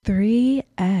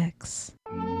3X.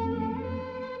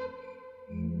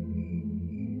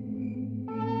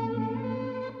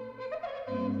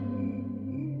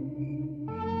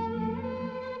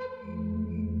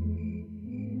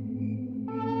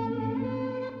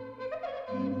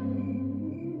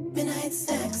 Midnight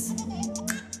sex.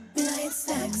 Midnight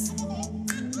sex.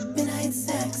 Midnight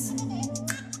sex.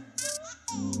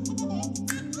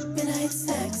 Midnight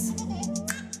sex.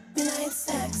 Midnight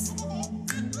sex.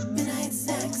 Midnight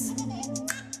sex.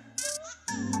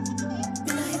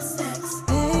 Midnight sex.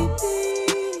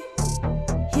 Baby,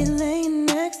 you're laying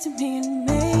next to me, and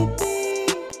maybe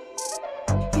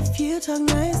if you talk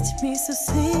nice to me, so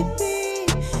sleepy,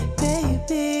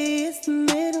 baby, it's the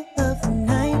middle of the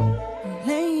night. I'm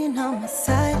laying on my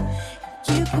side,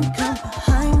 and you can come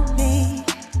behind me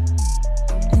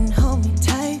and hold me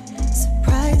tight,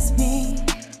 surprise me.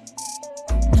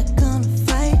 Not gonna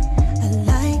fight, I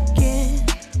like it.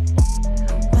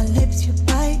 My lips you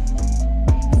bite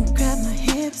and grab my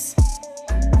hips.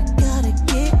 I gotta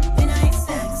get midnight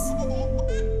sex,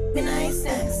 midnight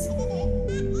sex,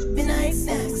 midnight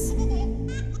sex.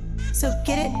 So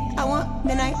get it, I want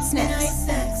midnight snacks. Midnight sex,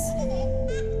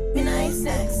 midnight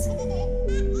sex,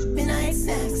 midnight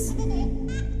sex.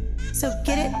 So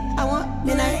get it, I want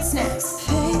midnight snacks.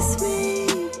 Face me,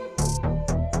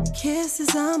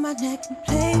 kisses on my neck and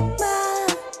play my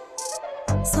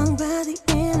song by the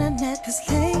internet. Cause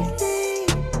lately,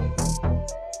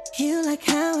 you like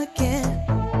how I get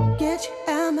you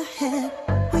out my head.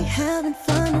 We having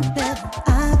fun in bed, but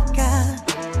I've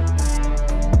got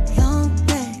long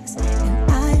legs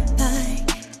and I like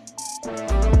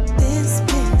this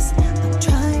piece. I'm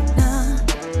trying not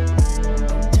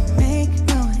to make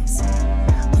noise.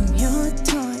 I'm your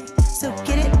toy, so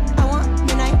get it, I want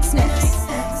midnight snacks.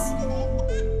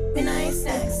 Midnight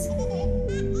sex,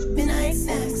 midnight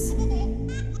sex,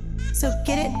 so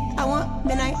get it, I want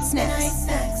midnight snacks.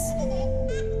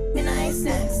 Midnight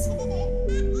sex,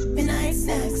 midnight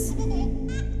sex,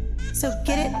 so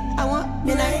get it, I want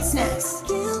midnight snacks.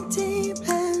 Guilty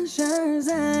pleasures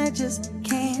I just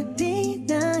can't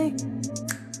deny.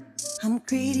 I'm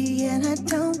greedy and I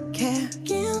don't care.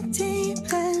 Guilty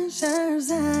pleasures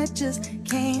I just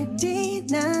can't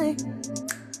deny.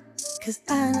 Cause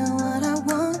I know what I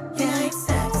want. Midnight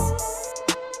sex,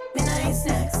 midnight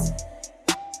sex,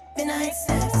 midnight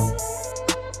sex.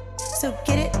 So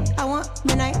get it, I want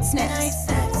midnight snacks. Midnight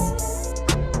sex,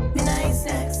 midnight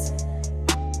sex,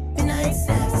 midnight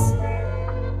sex.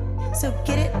 So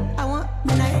get it, I want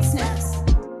midnight snacks.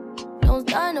 Don't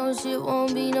start no shit,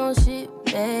 won't be no shit,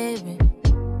 baby.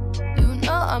 You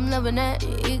know I'm loving that,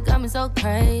 it got me so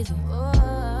crazy.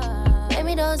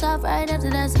 Baby, those off right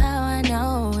after, that's how I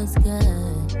know it's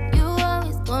good. You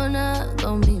always gonna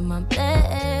be my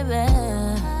baby.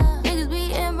 Niggas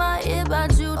be in my ear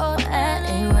about you, oh, that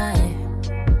ain't right.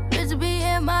 Bitches be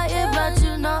in my ear about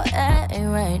you, no, that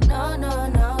ain't right. No, no,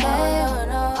 no, no,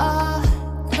 no. Oh,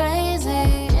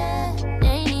 crazy.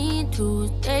 They need to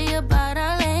stay about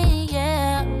our lane,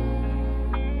 yeah.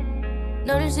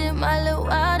 Know this shit might look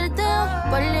wild to them,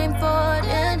 but it ain't for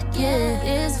them to get.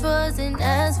 It's for us and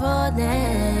that's for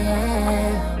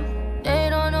them. They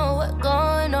don't know what's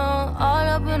going on, all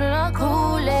up in our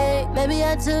Kool-Aid. Maybe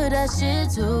I took that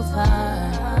shit too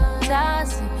far.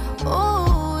 Toxic,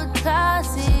 ooh,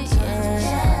 toxic,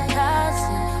 yeah.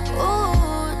 Toxic,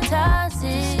 ooh,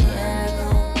 toxic, yeah.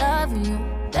 Loving you,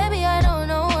 baby, I don't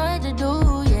know what to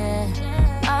do, yeah.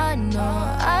 I know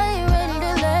I ain't ready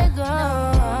to let go.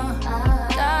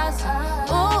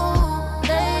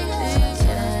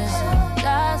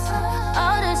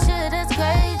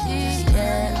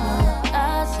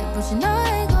 You know I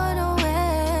ain't going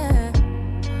nowhere.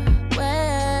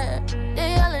 Where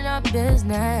they all in our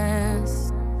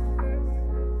business.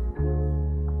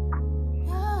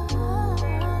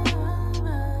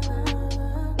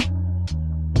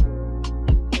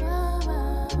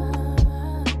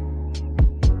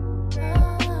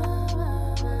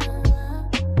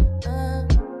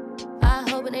 I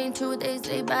hope it ain't true what they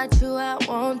say about you. I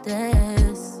want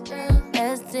this.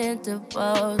 Destined to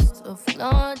boast or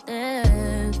flaunt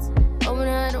this. Hoping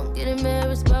I don't get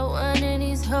embarrassed by one of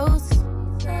these hosts.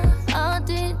 I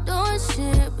didn't doing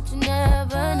shit, but you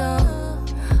never know.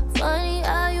 Funny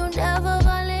how you never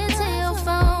volunteer your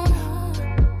phone.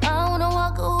 I wanna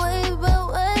walk away, but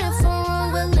what if I'm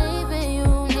wrong? Believing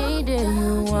you need it,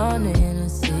 you want it, and I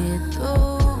see it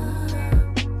through.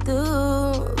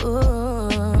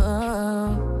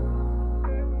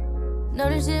 Know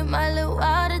this shit might look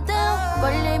wild to them,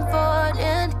 but it ain't for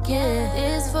them to get.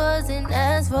 It's for us and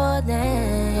that's for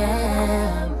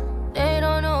them. They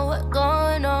don't know what's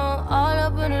going on, all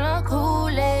up in our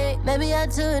Kool-Aid. Maybe I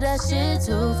took took that shit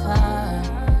too far.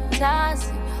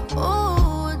 Toxic,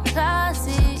 ooh,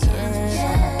 toxic,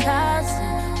 yeah.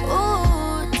 Toxic,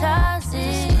 ooh,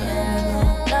 toxic,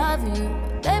 yeah. Love you,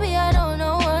 baby, I don't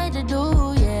know what to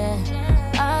do, yeah.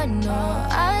 I know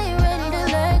I ain't ready to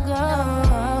let go.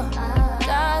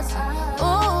 Toxic,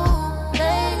 ooh,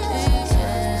 baby,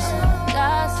 yeah.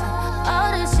 Toxic, all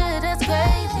this shit that's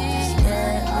crazy,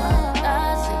 yeah.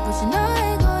 Toxic, but you know I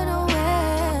ain't going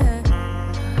nowhere.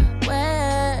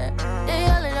 Where they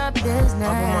all in our business.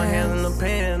 I put my hands in the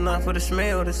pan, not for the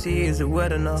smell to see is it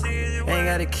wet enough. Ain't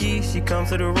got a key, she comes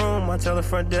to the room, I tell her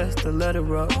front desk to let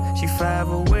her up. She 5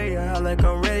 away, I like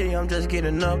I'm ready, I'm just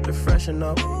getting up to freshen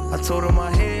up. I told her my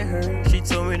head hurt, she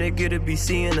told me to get a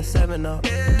BC and a 7-Up.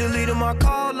 Deleted my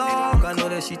call log, I know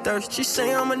that she thirsty. She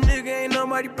say I'm a nigga, ain't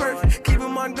nobody perfect.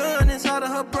 Keeping my gun inside of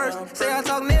her purse. Say I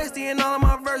talk nasty in all of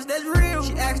my verse, that's real.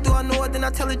 She asked do I know it, then I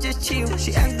tell her just chill.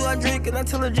 She asked do I drink, and I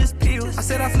tell her just pills. I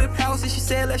said I flip houses, she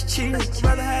said let's chill.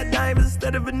 Rather have diamonds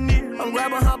instead of veneer. I'm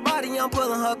grabbing her body, I'm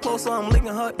pulling her close, so I'm licking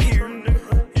her ear.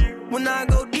 When I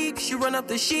go deep, she run up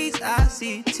the sheets, I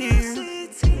see tears.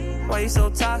 Why you so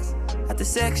toxic? After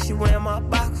sex, you wear my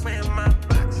box.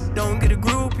 Don't get a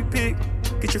groupie pic,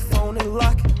 get your phone and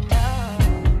lock it.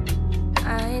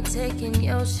 I ain't taking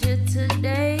your shit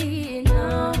today,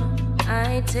 no.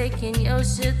 I ain't taking your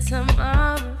shit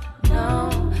tomorrow, no.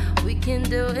 We can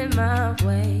do it my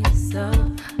way, so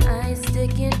I ain't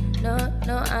sticking, no,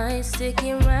 I ain't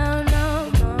sticking around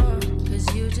no more.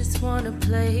 Cause you just wanna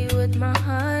play with my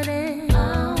heart and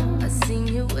I seen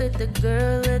you with the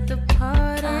girl at the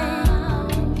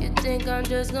party. You think I'm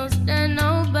just gonna stand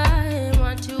nobody?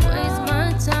 Want you waste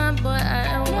my time, boy, I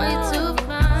am way too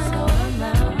fine. So I'm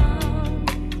out,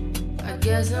 I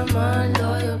guess I'm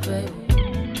unloyal, baby.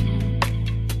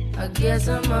 I guess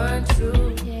I'm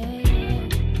untrue.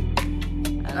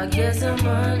 I guess I'm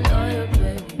unloyal,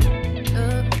 baby.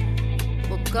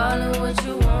 We'll call it what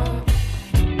you want.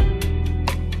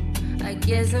 I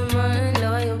guess I'm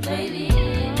unloyal, baby.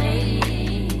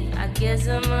 I guess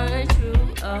I'm untrue.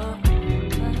 Oh,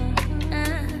 I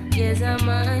guess I'm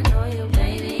unloyal,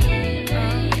 baby.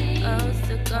 Oh,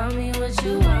 so call me what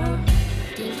you want.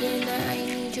 Thinking that I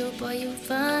need you, boy, you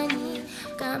funny.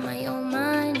 Got my own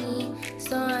money,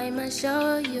 so I must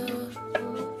show you.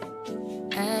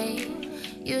 Hey,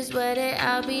 you swear that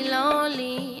I'll be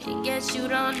lonely. I guess you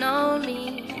don't know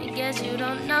me. I guess you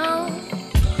don't know.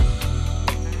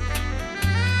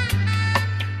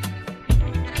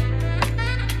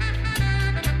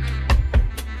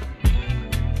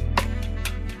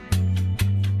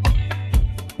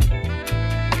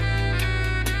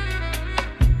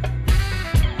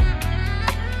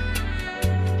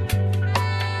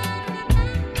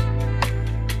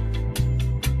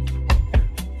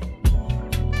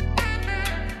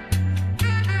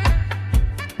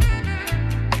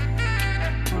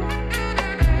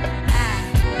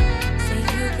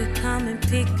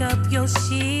 Pick up your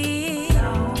shit,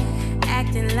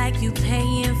 acting like you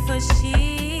paying for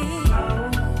shit.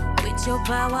 With your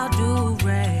bow wow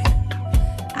do-rag,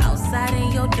 outside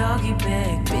in your doggy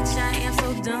bag. Bitch, I am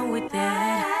so done with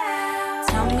that.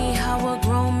 Tell me how a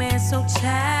grown man so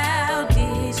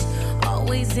childish,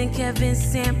 always in Kevin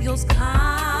Samuels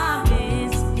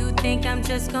comments. You think I'm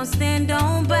just gonna stand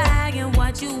on by and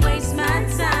watch you waste my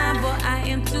time? Boy, I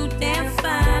am too damn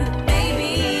fine, baby.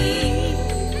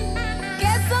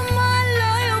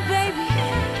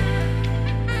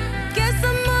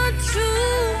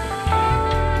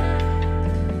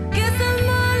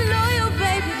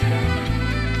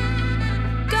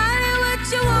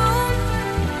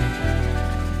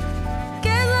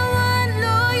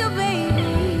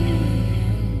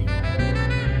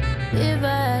 If I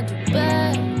had to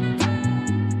bet,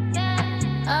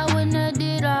 I wouldn't have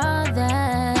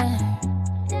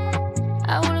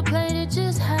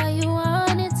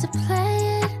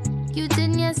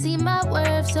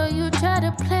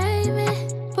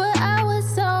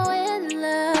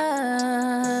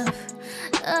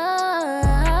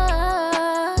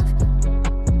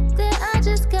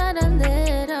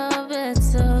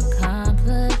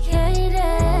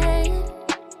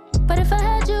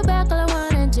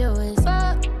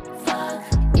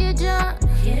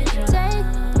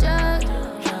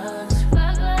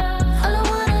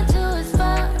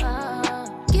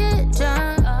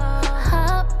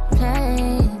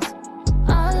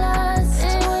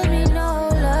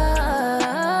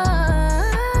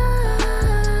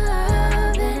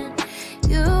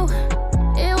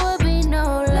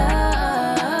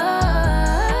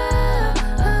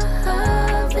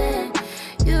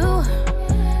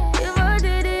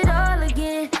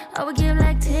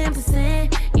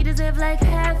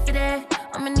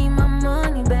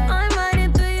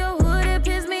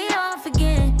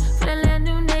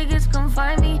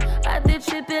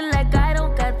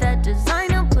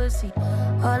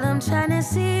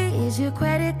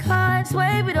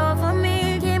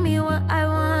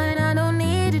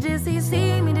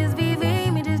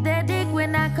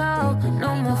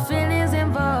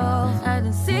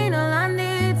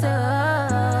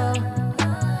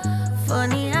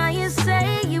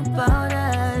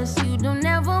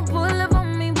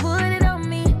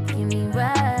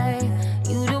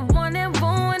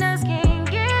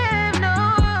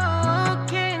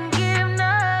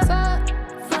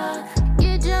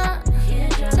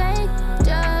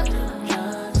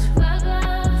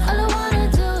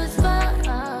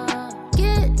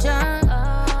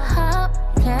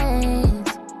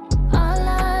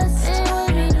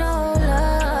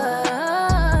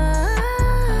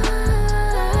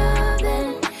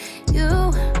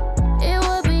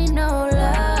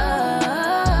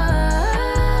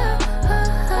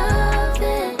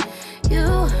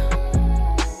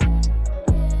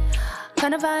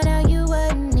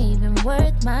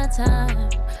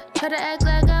to act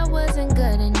like I wasn't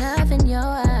good enough in your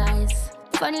eyes.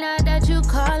 Funny now that you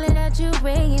calling, that you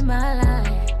ringing my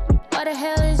line. What the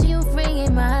hell is you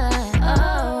ringing my line?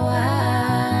 Oh,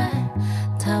 why?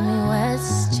 Tell me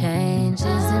what's changed.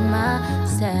 Is it my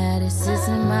status? Is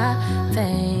it my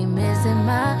fame? Is it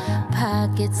my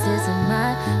pockets? Is it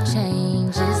my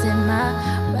change? Is it my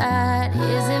ride?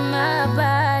 Is it my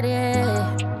body?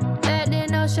 Back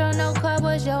then, no show, no club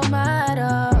was your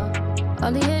motto.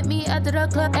 Only hit me after the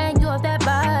club and you off that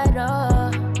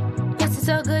bottle. Guess it's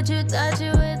so good you thought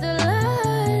you was the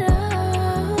light.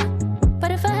 But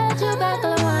if I had you back,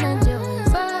 all I wanna do is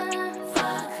fuck,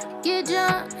 get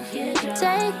drunk,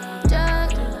 take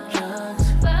drugs.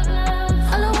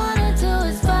 All I wanna do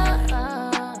is fuck,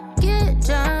 get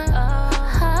drunk,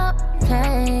 hop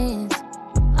planes.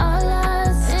 All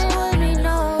I see would be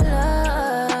no love.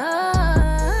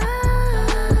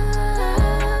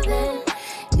 Then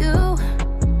you,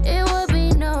 it would be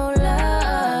no love.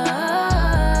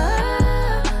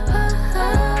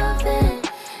 Then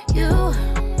you.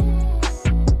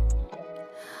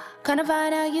 Kinda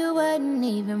find out you wasn't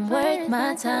even worth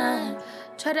my time.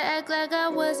 Try to act like I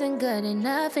wasn't good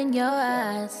enough in your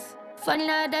eyes. Funny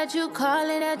now that you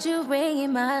calling, that you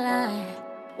ringing my line.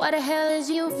 Why the hell is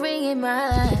you ringing my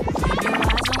line? Your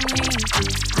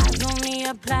eyes on me,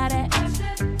 apply that.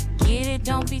 Get it,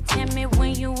 don't be timid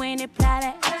when you in it, apply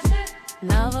that.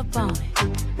 Love upon it,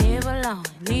 live alone,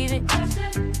 leave it. I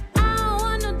don't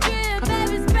want no drip,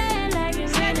 baby, spread like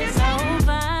it's really so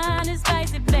fine and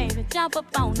spicy, baby. Jump up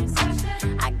on this.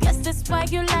 I guess that's why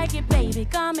you like it, baby.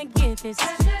 Come and get this.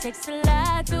 Takes a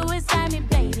lot to excite me,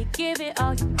 baby. Give it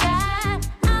all you got.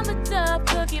 I'm a tough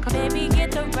cookie, baby.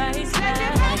 Get the right spot.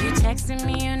 Why you texting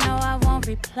me? You know I won't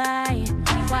reply.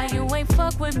 Why you ain't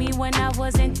fuck with me when I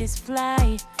wasn't this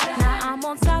fly? Now I'm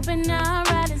on top and now I'm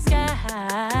riding sky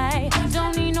high.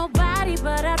 Don't need nobody,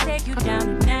 but I'll take you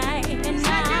down tonight. And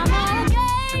now I'm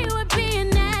okay with being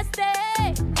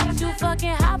nasty. Too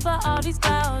fucking hot for all these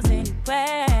clothes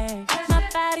anyway. My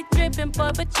body dripping,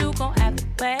 boy, but you gon' have to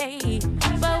wait.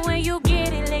 But when you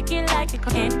get it, lick it like a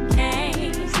candy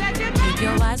cane. Keep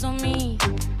your eyes on me,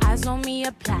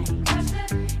 apply.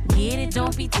 Get it,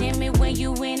 don't be timid when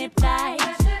you in it, fly.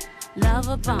 Love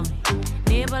upon it,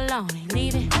 live alone and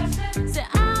leave it. Say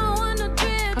I don't want no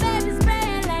drip, baby,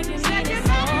 spread like you need it.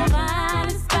 So fine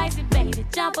and spicy, baby,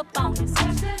 jump up on this.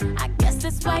 I guess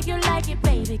that's why you like it,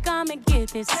 baby. Come and get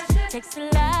this. Takes a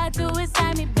lot to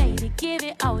excite me, baby. Give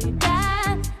it all you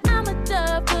got. I'm a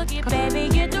tough cookie, baby.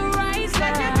 Get the right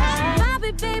side. Pop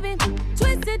it, baby.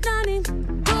 Twist it, honey.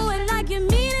 Do it like you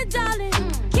mean it, darling.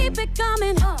 Keep it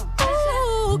coming.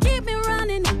 Ooh, keep it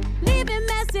running. Leave it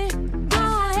messy. Go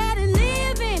ahead and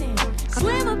live in it.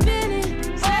 Swim up in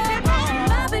it.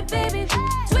 Pop it, baby.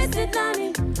 Twist it,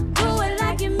 honey. Do it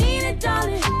like you mean it,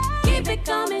 darling. Keep it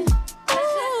coming.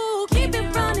 Ooh, keep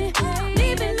it running.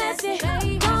 Leave it messy.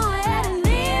 Go ahead and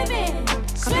live in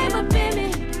it. Swim up in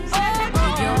it.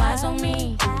 Keep your eyes on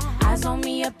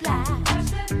me, apply.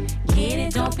 Get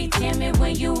it, don't be timid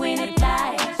when you in it,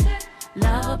 fly.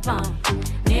 Love upon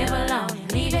it, live alone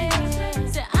and leave it.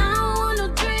 Say I don't want no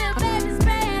drip, baby,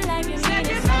 spread like you need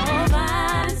it. So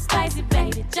fine and spicy,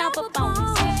 baby, jump up on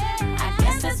this. I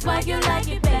guess that's why you like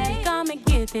it, baby. Come and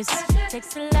get this.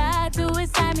 Takes a lot to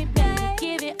excite me, baby.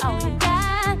 Give it all you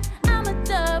got. I'm a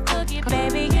tough cookie,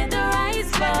 baby. Get the right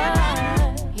spot.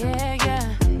 Yeah,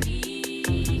 yeah.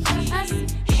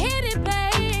 Hit it,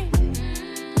 baby.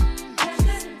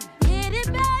 Hit it,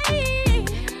 baby.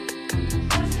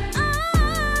 Oh,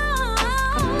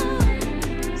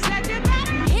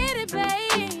 hit it,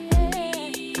 baby.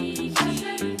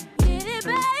 Hit it,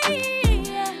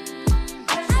 baby.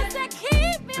 I said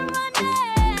keep it running.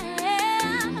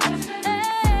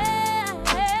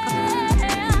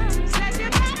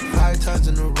 5 times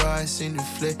in a row I seen you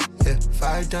flick, yeah.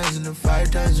 5 times in a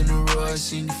row I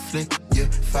seen you flick, yeah.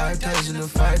 5 times in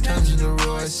a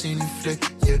row I seen you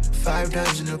flick, yeah. 5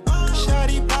 times in a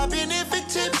Shawty poppin' if it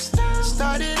tips.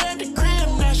 Started at the crib,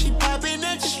 now she poppin'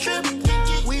 at the strip.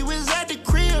 We was at the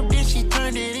crib, then she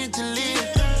turned it into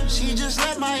live. She just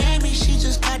left Miami, she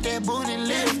just got that booty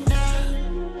lift.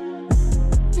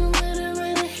 You let it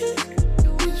right here,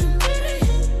 did you get it?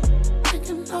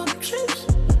 Taking all the trips,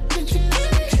 did you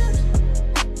get it?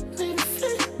 Made a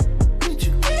flip, did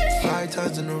you get it? 5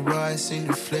 times in a row I seen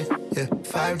you flip, yeah.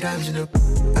 5 times in a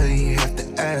I ain't have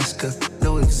to ask her.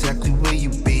 Know exactly where you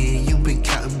been. You been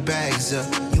counting bags up.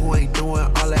 You ain't doing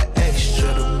all that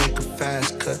extra to make a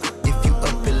fast cut. If you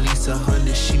up at least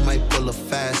 100, she might pull a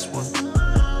fast one.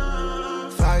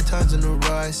 5 times in a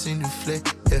row I seen you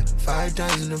flick, yeah. 5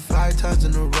 times in a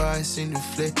row I seen you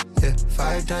flick, yeah.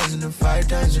 5 times in a 5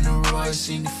 times in a row, I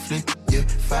seen the flick, yeah.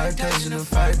 5 times in a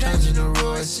 5 times in a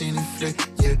row, I seen the flick,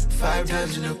 yeah. 5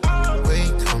 times in a where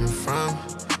you coming from?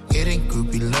 Getting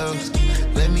groupie love.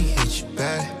 Let me hit you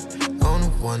back on the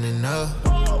one and up.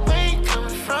 Where you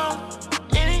coming from?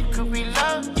 Getting groupie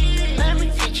love. Let me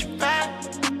hit you back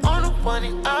on the one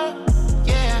and up.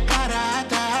 Yeah, I got her at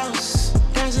the house,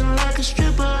 dancing like a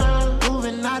stripper,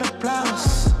 moving out of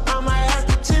blouse. I might have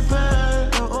to tip her.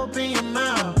 Don't open your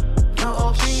mouth. Don't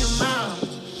open your mouth.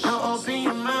 Don't open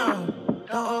your mouth.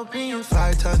 Don't open your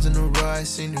 5 times in a row, I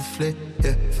seen the flick,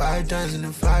 yeah. 5 times in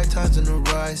a 5 times in a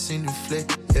row, I seen the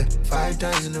flick, yeah. 5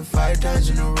 times in a 5 times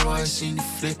in a row, I seen the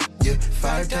flick, yeah.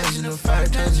 5 times in a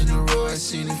 5 times in a row, I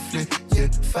seen the flick, yeah.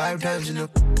 5 times in a.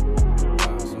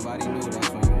 Somebody knew that's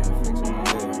when you wanna fix my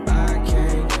head. I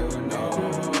can't do no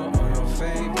on no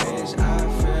fake bitch. I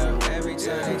feel every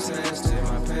time he says to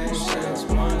my patience.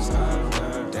 Once I'm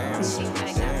done, damn.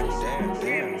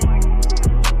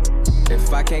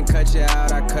 If I can't cut you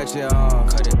out, I cut you off.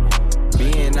 Cut it.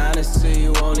 Being honest to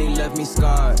you only left me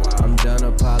scarred. I'm done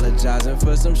apologizing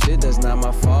for some shit that's not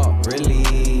my fault.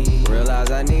 Really,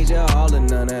 realize I need you all and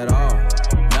none at all.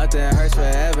 Nothing hurts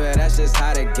forever, that's just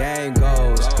how the game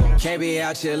goes. Can't be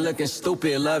out here looking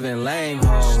stupid, loving lame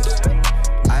hoes.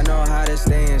 I know how to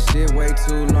stay in shit way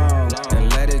too long and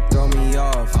let it throw me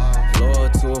off. Loyal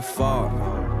to a fault.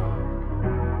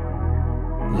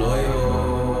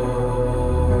 Loyal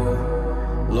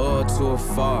to a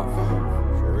fault.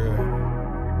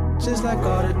 Just like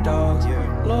all the dogs,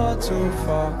 loyal to a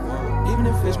fault, even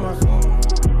if it's my fault.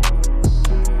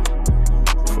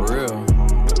 For real.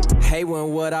 Hate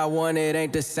when what I wanted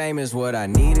ain't the same as what I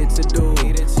needed to do.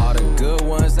 All the good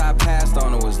ones I passed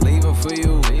on was leaving for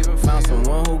you. Found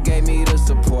someone who gave me the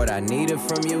support I needed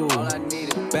from you.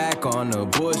 Back on the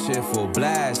bullshit full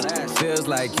blast. Feels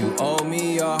like you owe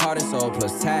me your heart and soul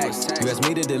plus tax. You asked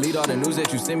me to delete all the news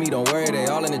that you sent me. Don't worry, they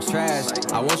all in the trash.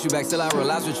 I want you back till I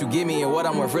realize what you give me and what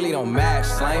I'm worth really don't match.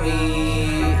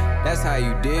 Slimy, that's how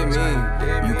you did me.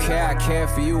 You care, I care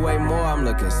for you way more. I'm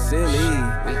looking silly.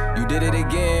 You did it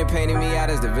again, painting me out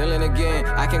as the villain again.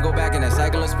 I can go back in that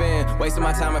cycle and spin, wasting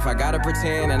my time if I gotta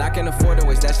pretend, and I can afford to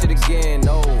waste that shit again.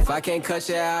 No, if I can't cut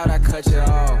you out, I cut you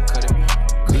off.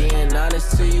 Being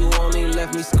honest to you only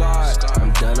left me scarred.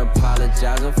 I'm done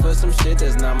apologizing for some shit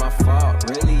that's not my fault.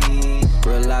 Really,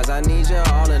 realize I need you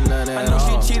all and none at all.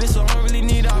 I know she cheated, so I don't really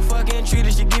need her. I fucking treat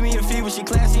her. She give me a fever. She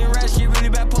classy and rad. She really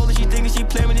bipolar. She thinking she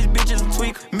play with these bitches. I'm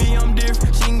tweak. Me, I'm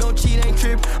different. She can go cheat, ain't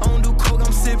trip. I don't do coke,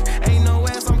 I'm sip. Ain't no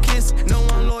ass, I'm kissing. No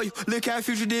one loyal. Look how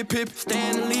Future did Pip.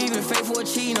 Stand and leave and faithful or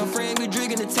cheating. No friend be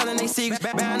drinking and telling they secrets.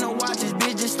 Bad no watches,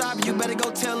 bitch, just stop it. You better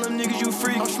go tell them niggas you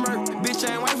free. I'm smirk. Bitch,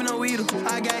 I ain't wifing no eater.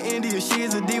 I got India. She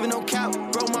is a diva, no cap.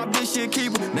 Bro, my bitch, she a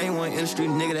keeper. Name one industry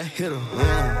nigga that hit her.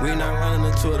 We not running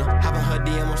the Twitter. Hop on her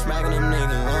DM, I'm smacking them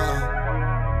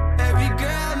niggas. Every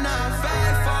girl not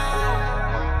faithful.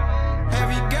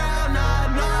 Every girl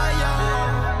not loyal.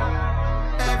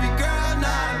 Every girl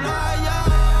not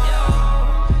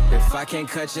loyal. If I can't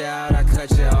cut you out, I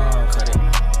cut you off.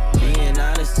 Being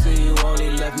honest to you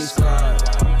only left me scarred.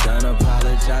 Done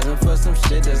apologizing for some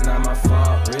shit that's not my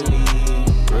fault. Really,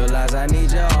 realize I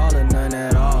need you all and none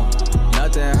at all.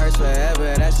 Nothing hurts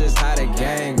forever, that's just how the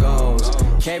game goes.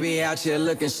 Can't be out here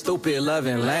looking stupid,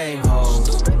 loving lame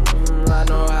hoes. I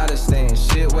know how to stay in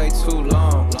shit way too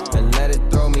long and let it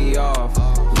throw me off.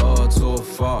 Loyal to a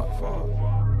fault.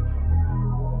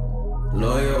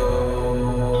 Loyal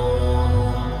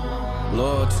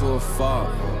to a fault.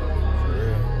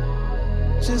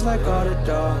 Just like all the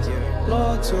dogs,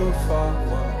 loyal to a fault,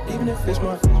 even if it's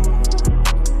my fault.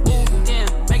 Ooh, damn,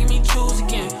 making me choose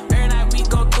again. Every night we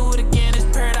go through it again. It's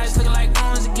paradise looking like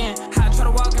orange again. I try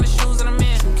to walk in the shoes that I'm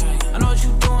in. I know what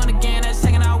you doing again. That's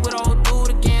taking out with old dude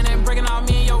again and breaking out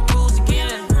me and your rules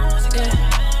again.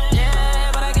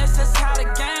 Yeah, but I guess that's how the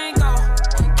game go.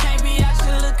 Can't be out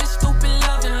here looking stupid,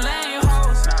 loving lame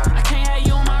hoes. I can't have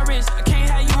you on my wrist. I can't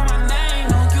have you on my name.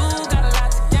 No, you got a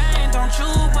lot to gain, don't you?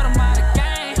 But I'm out of game.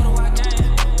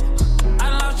 I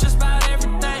lost just about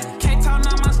everything. Can't talk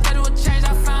now, my schedule change.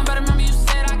 I found, but remember you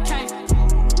said I can't.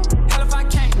 Hell if I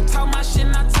can't talk my shit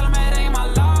and I tell them it ain't my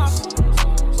loss.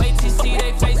 Wait till you see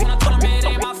they face when I tell them it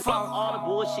ain't my fault. All the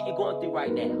bullshit you're going through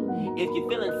right now. If you're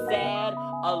feeling sad,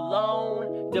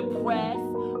 alone, depressed,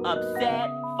 upset,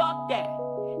 fuck that.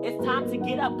 It's time to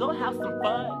get up, go have some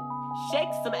fun.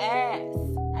 Shake some ass.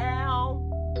 Ow.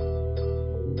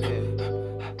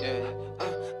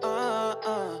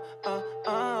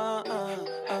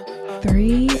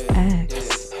 3X.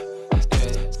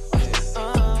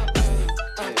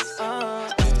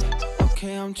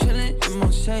 Okay, I'm chillin' in my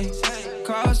shades.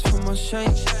 Calls for my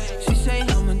shake. She say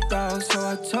I'm a dog, so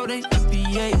I told her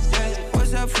EPA.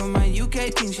 What's up for my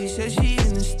UK thing? She said she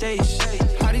in the States.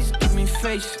 Hotties give me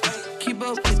face, keep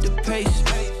up with the pace.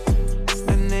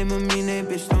 The name of me, that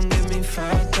bitch don't get me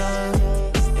fucked up.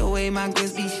 The way my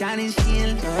girls be shining, she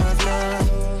in love,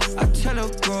 love. I tell her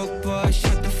broke boy,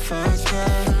 shut the fuck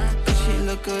up. Cause she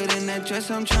look good in that dress,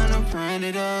 I'm tryna brand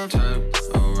it up. Turn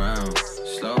around,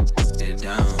 slow it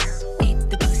down. Eat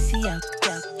the pussy up,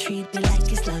 treat it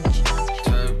like it's lunch.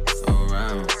 Turn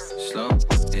around, slow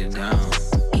it down.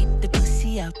 Eat the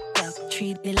pussy up,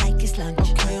 treat it like it's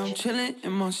lunch. Okay, I'm chillin'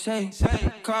 in my safe.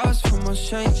 Calls for my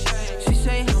shake. She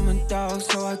say I'm a dog,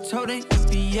 so I told her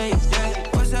EPA.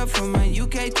 What's up for my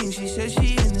UK thing? She said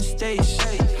she in the States.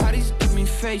 Hotties give me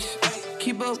face,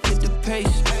 keep up with the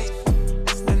pace.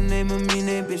 The name of me,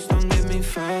 that bitch don't get me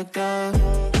fucked up.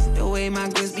 The way my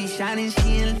girls be shining,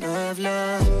 she in love,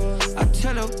 love. I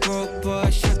tell her broke boy,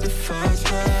 shut the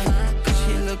fuck up. Cause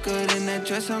she look good in that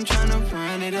dress, I'm tryna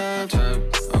brand it up. Turn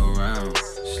around,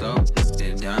 slow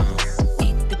it down.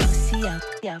 Eat the pussy up,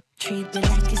 treat it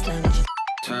like it's lunch.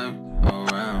 Turn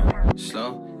around,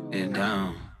 slow it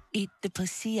down. Eat the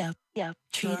pussy up,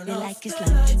 treat it like it's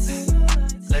lunch.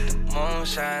 Let the moon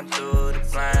shine through the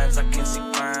blinds, I can see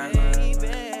mine.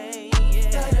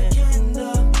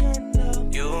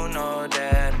 You know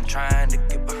that I'm trying to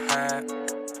get behind.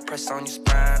 Press on your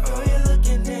spine, oh. You're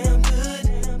looking damn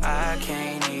good. I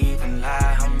can't even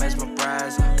lie, I'm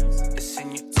mesmerized. It's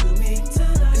in you,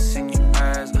 it's in your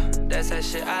eyes. That's that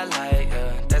shit I like,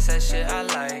 that's that shit I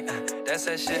like. That's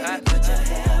that shit I put your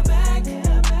hair back.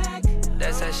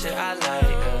 That's that shit I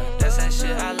like, that's that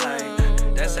shit I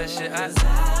like. That's that shit I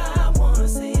wanna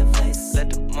see your face. Let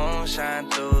the moon shine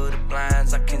through the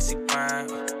blinds, I can see fine.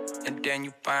 And then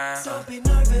you find. Don't be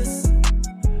nervous.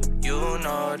 You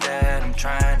know that I'm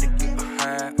trying to get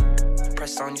behind.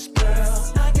 Press on your spine.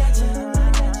 I got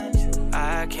you.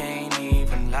 I can't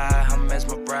even lie, I'm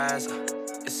mesmerized.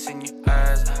 It's in your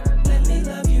eyes. Let me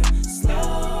love you slow.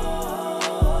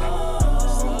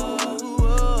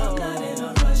 I'm not in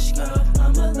a rush, girl.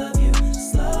 I'ma love you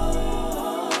slow.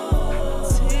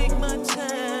 Take my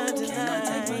time tonight. Can I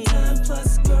take my time?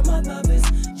 Plus, girl, my love is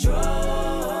strong.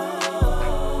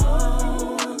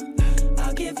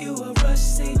 I'll give you a rush,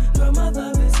 see, girl, my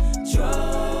love is strong.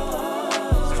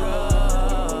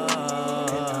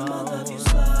 And I'ma love you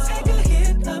slow. Take a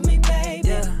hit of me, baby,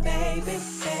 baby,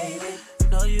 baby.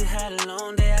 Know you had a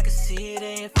long day, I can see it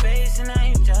in your face. And now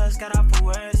you just got off of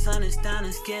work, sun is down,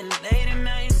 it's getting late. And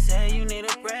now you say you need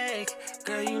a break.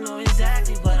 Girl, you know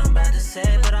exactly what I'm about to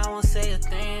say, but I won't say a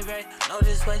thing, babe. Know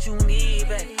just what you need,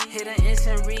 babe. Hit an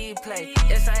instant replay.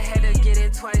 Yes, I had to get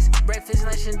it twice. Breakfast,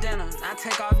 lunch, and dinner. Now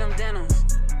take off them denims.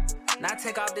 Now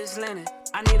take off this linen.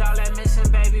 I need all that missing,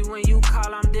 baby. When you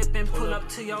call, I'm dipping. Pull up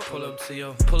to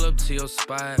your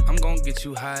spot. I'm gon' get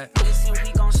you hot. Listen,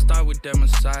 we gon' start with that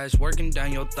massage, working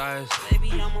down your thighs.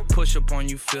 Baby, I'ma push up on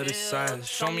you, feel the size.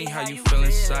 Show me how you feel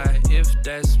inside. If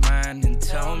that's mine, then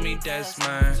tell me that's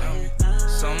mine.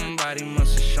 Somebody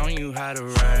must have shown you how to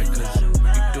ride, cause you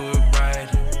do it right.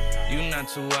 You not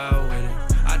too wild with it.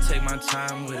 I take my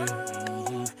time with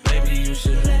it. Baby, you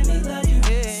should let me love you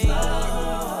slow.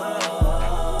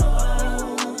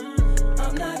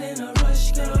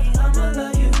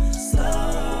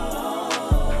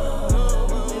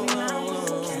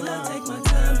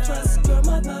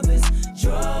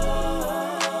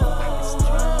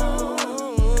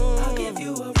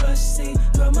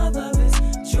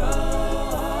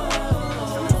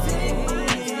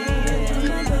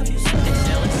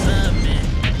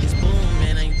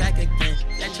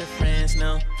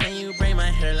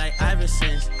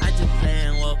 I just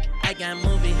playing, whoa. I got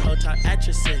movie hoe talk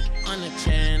actresses on the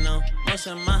channel. Most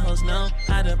of my hoes know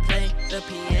how to play the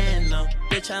piano.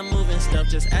 Bitch, I'm moving stuff,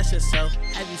 just ask yourself,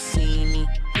 have you seen me?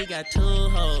 He got 2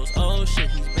 hoes, oh shit,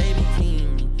 he's baby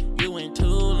king me. You went too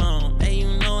long, hey,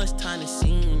 you know it's time to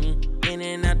see me. In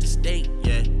and out the state,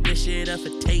 yeah. This shit up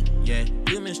for take, yeah.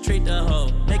 You mistreat the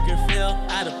hoe, make her feel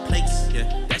out of place,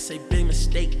 yeah. That's a big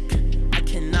mistake, I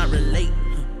cannot relate.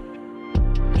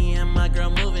 Me and my girl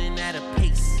moving at a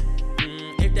pace.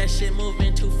 If that shit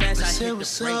moving too fast, I hit the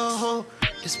brakes.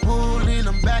 It's pulling,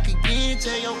 I'm back again.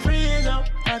 Tell your friends, oh,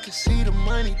 I can see the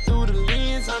money through the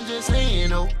lens. I'm just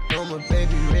saying, oh, know my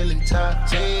baby really top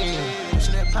 10.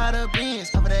 Pushing that pot of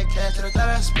beans, off of that cash that I thought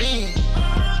I'd spend.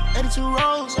 82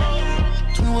 rolls,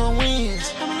 21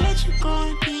 wins. I'ma let you go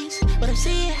in peace, but I'm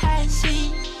seeing how I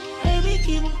see. Baby,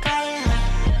 keep on calling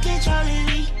high, controlling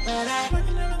me, but I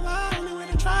working on a lie, only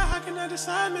way to try. How can I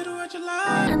decide middle of July?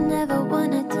 I never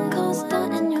wanted to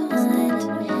co-star in your mind.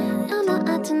 I'm not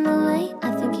acting the way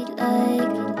I think you'd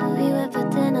like. We went for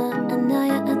dinner and now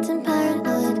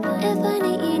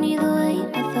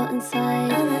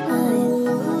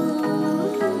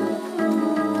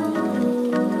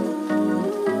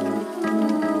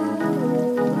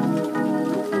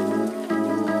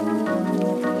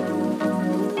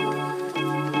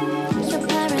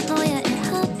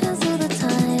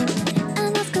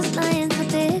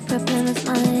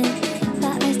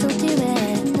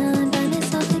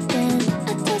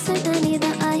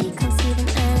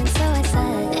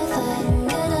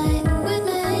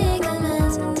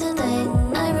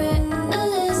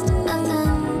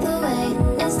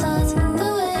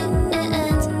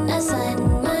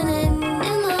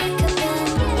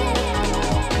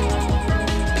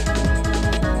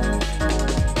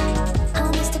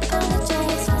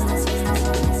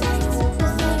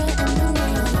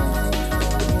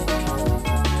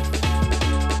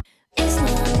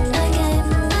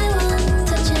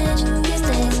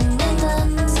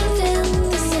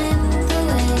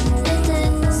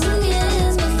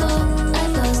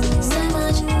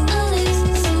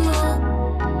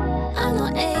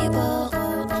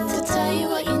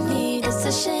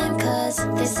a shame, cause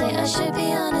they say I should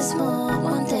be honest more.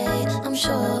 One day, I'm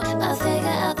sure I'll figure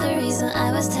out the reason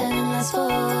I was telling lies for.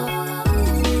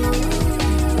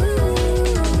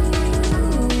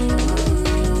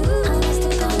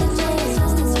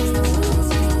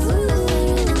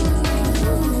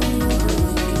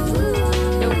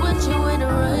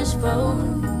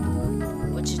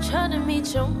 What you trying to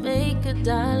meet your maker,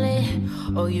 darling?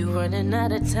 Oh, you running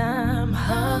out of time,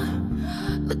 huh?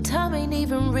 Look, time ain't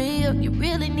even real. You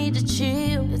really need to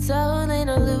chill. It's all an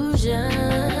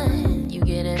illusion. You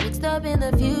getting mixed up in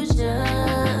the fusion.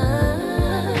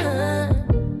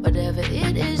 Whatever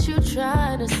it is you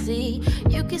trying to see,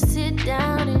 you can sit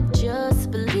down and just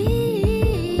believe.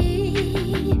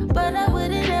 But I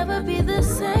wouldn't ever be the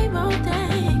same old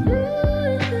thing.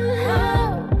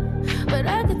 But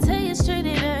I can tell you straight,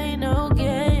 it ain't no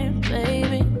game,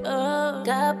 baby. Oh,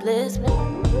 God bless me.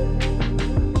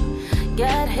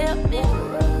 God help me.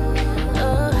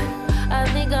 Oh, I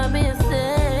think I'm insane.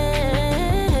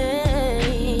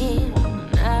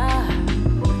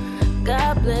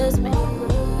 God bless me.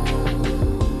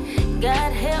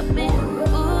 God help me.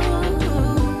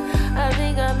 Ooh, I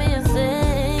think I'm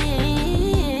insane.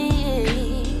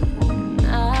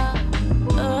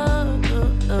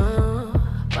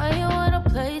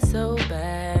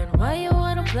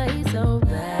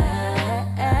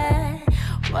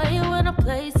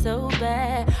 So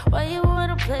bad, why you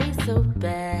wanna play so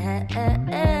bad?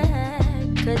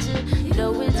 Cause you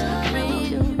know it's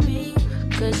real.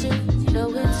 Cause you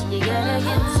know it's, you gotta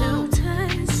get two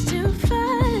times to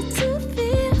fight to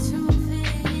feel.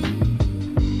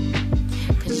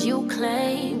 Cause you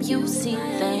claim you see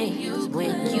things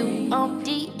when you on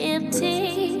DMT,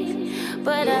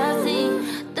 but I see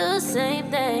the same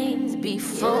things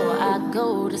before I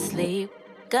go to sleep.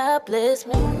 God bless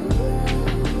me.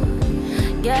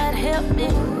 God help me.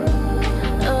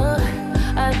 Oh,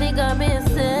 I think I'm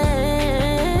insane.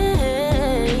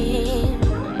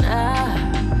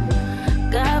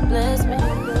 God bless me.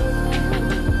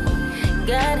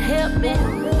 God help me.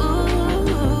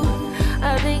 Ooh,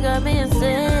 I think I'm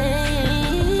insane.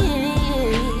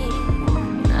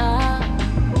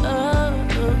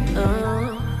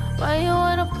 Why you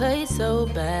wanna play so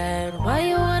bad? Why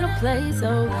you wanna play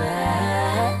so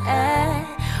bad?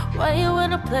 Why you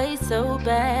wanna play so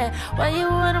bad? Why you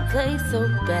wanna play so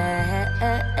bad?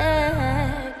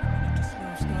 The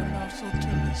flow started off so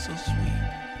tender, so sweet,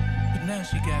 but now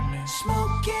she got me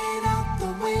smoking out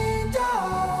the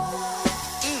window.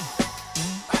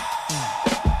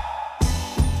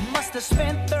 Must have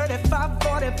spent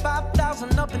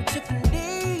 45,000 up in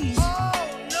Tiffany's. Oh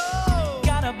no!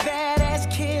 Got a badass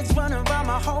kids running around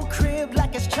my whole crib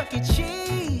like it's Chuck E.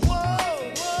 Cheese.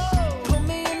 Whoa! Put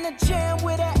me in the jam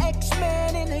with an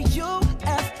X-Man in the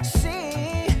UFC.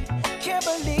 Can't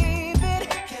believe it.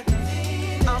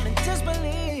 I'm in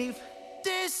disbelief.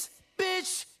 This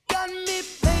bitch got me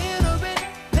paying her rent,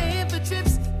 paying for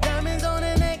trips, diamonds on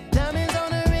her neck, diamonds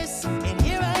on her wrist, and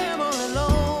here I am all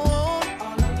alone.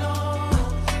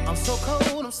 I'm so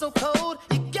cold, I'm so cold.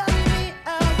 You got me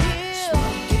out here.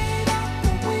 Smoking out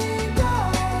the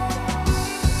window.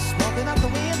 Smoking out the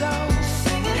window.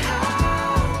 Singing,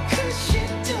 how could she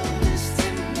do this to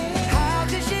me? How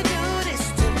could she do this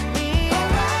to me? Oh, I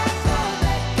thought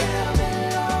that girl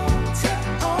belonged to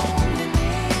only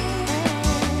me.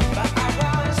 But I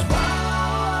was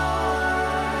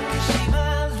wrong. She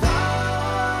was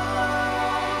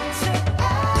wrong to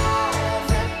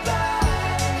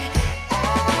everybody.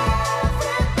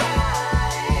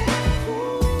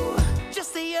 Ooh.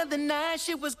 Just the other night,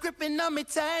 she was gripping on me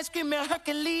tight, screaming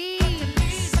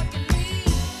Hercules.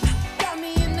 Got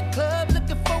me in the club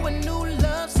looking for a new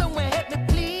love, someone help me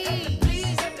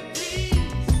please.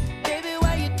 Baby,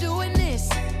 why you doing this?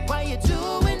 Why you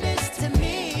doing this to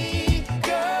me,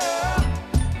 girl?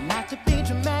 Not to be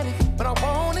dramatic, but I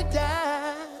wanna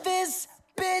die. This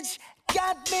bitch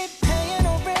got me paying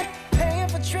her rent, paying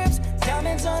for trips,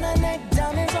 diamonds on her neck,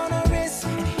 diamonds on her wrist,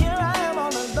 and here I am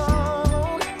all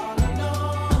alone.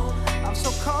 I'm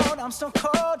so cold, I'm so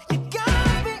cold. You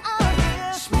got me out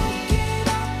here. Smoking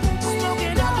out the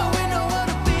Smoking out the window of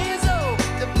the Benzo,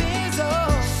 the Benzo.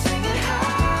 Singing,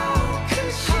 how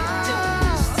could she do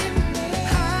this to me?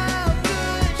 How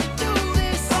could you do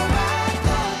this? Oh, I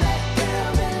thought that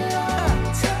girl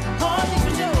belonged to One thing's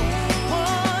for sure,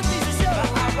 one thing's for sure.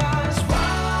 I was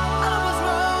wrong. I was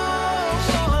wrong.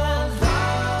 She was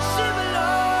wrong. She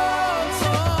belongs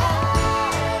to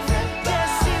Everybody. yes,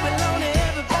 she belongs to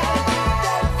everybody.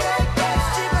 That red dress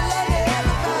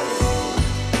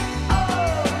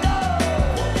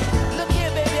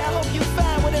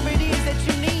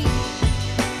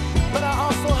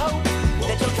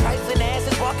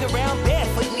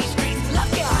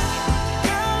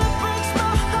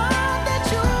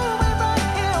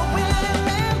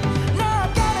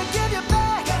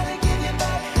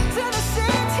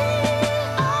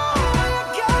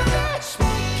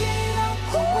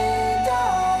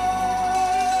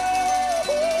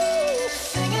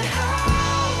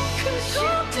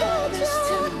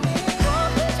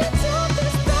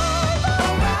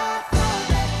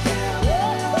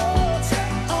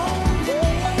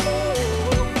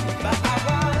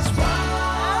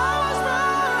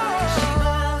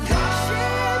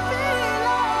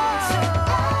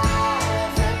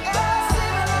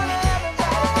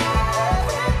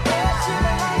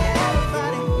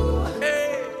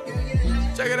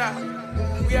out.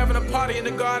 We having a party in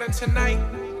the garden tonight.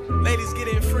 Ladies, get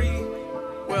in free.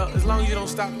 Well, as long as you don't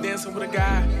stop dancing with a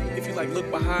guy. If you like look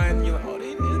behind, you're like, oh,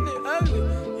 isn't it ugly?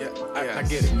 Yeah, I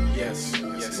get it. Yes, he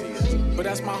is. But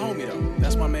that's my homie though.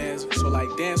 That's my man's. So like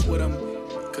dance with him,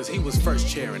 cause he was first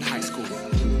chair in high school.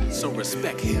 So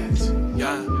respect his.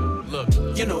 Yeah. Look,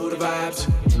 you know the vibes.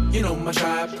 You know my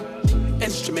tribe.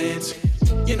 Instruments.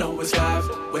 You know it's live.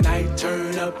 When I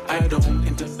turn up, I don't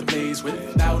enter the place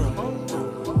without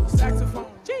them. Saxophone.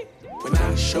 When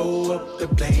I show up, the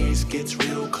place gets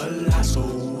real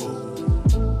colossal.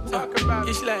 Talk about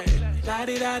it's like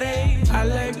la-di-da-day. I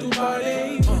like to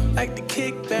party, like to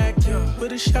kick back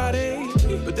with a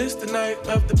shawty. But this the night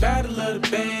of the battle of the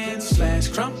bands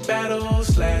 / crump battle /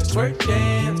 twerk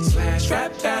dance /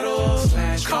 rap battle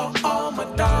 / call all my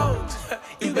dogs.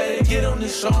 You better get on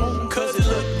this song, cause it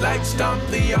look like Stomp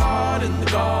the Yard in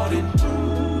the garden.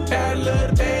 Battle of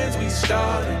the bands we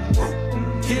started.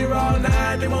 Here all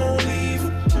night, they won't leave.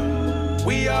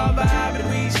 We all vibe and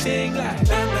we sing like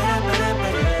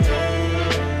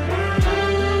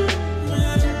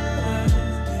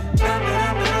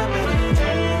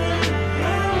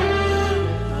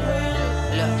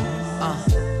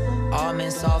all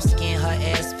men soft skin, her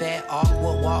ass fat,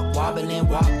 awkward walk, wobbling,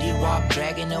 wop-de-wop,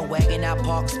 dragging a wagon out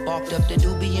park, sparked up the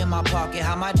doobie in my pocket.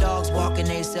 How my dogs walking,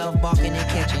 they self barking and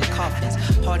catching coffins.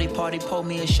 Party, pour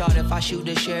me a shot. If I shoot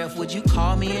the sheriff, would you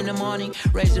call me in the morning?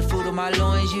 Raise the fruit of my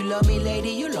loins. You love me, lady,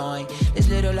 you lying. This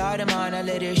little light of mine, I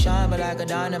let it shine, but like a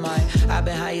dynamite. I've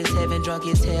been high as heaven, drunk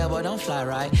as hell, but don't fly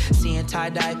right. Seeing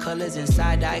tie-dye colors and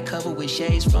side-dye covered with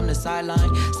shades from the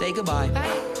sideline. Say goodbye.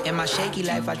 In my shaky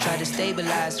life, I try to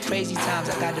stabilize. Crazy times,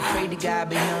 I got to pray to God,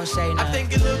 but he don't say nothing. I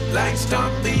think it look like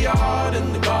Stomp the Yard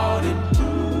in the garden.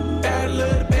 Battle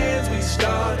of the bands we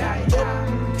started.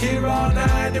 Here all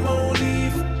night, they won't leave.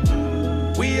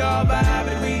 We all vibe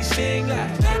and we sing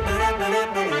like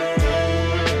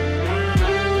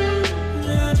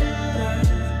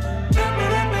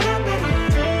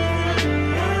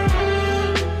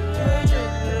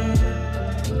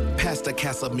Pastor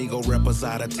Casamigo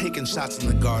reposada, taking shots in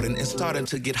the garden and starting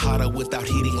to get hotter without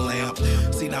heating lamp.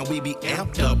 See, now we be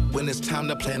amped up when it's time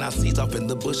to plant our seeds off in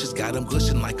the bushes. Got them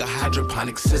gushing like a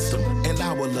hydroponic system. And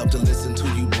I would love to listen to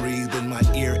you breathe in my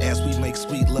ear as we make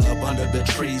sweet love under the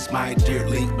trees, my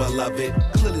dearly beloved.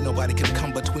 Clearly nobody can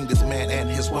come between this man and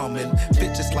his woman.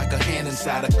 Fit just like a hand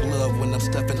inside a glove when I'm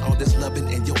stuffing all this loving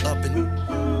in your oven.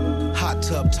 Hot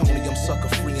tub, Tony, I'm sucker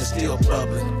free and still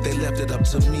bubbling. They left it up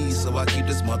to me, so I keep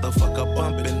this motherfucker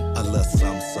bumping. A little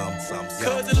some.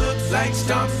 Cause it looks like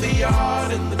Stomp the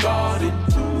Yard in the garden.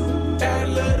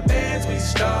 Battle of the bands we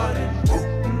started.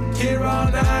 Here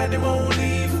all night, they won't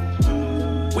leave.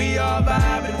 We all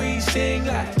vibe and we sing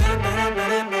like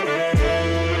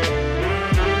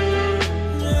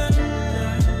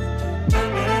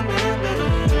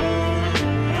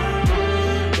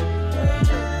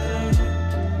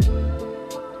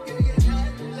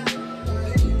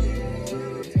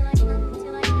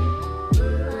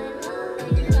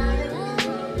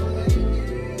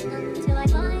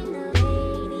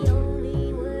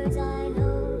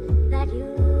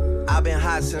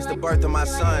since the birth of my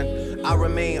son. I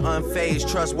remain unfazed,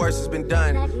 trust worse has been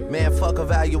done. Man, fuck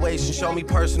evaluation, show me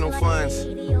personal funds.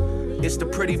 It's the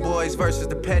pretty boys versus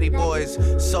the petty boys.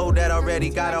 Sold that already,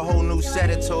 got a whole new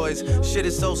set of toys. Shit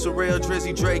is so surreal,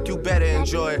 Drizzy Drake, you better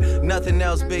enjoy it. Nothing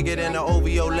else bigger than the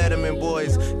OVO Letterman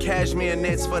boys. Cashmere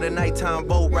knits for the nighttime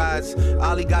boat rides.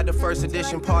 Ollie got the first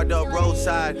edition parked up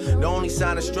roadside. The only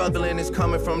sign of struggling is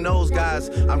coming from those guys.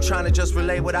 I'm trying to just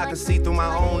relay what I can see through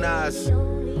my own eyes.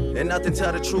 And nothing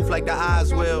tell the truth like the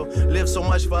eyes will. Live so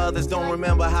much for others, don't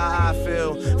remember how I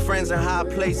feel. Friends in high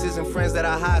places and friends that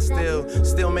are high still.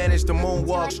 Still manage to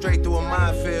moonwalk straight through a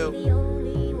minefield.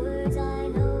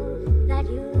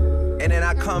 And then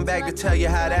I come back to tell you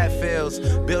how that feels.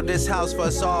 Build this house for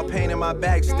us all, pain in my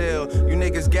back still. You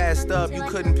niggas gassed up, you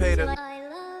couldn't pay the...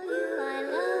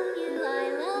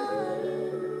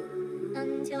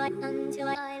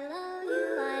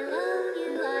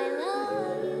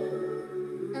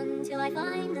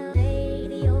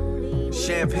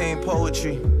 Champagne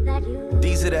poetry.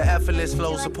 These are the effortless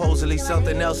flows, supposedly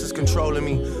something else is controlling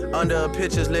me. Under a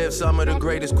pictures live some of the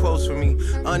greatest quotes for me.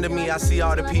 Under me I see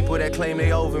all the people that claim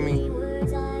they over me.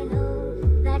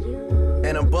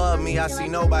 And above me I see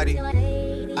nobody.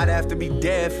 I'd have to be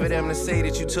dead for them to say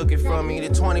that you took it from me. The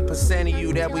 20% of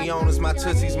you that we own is my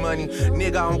Tootsie's money.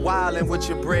 Nigga, I'm wildin' with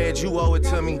your bread, you owe it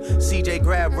to me. CJ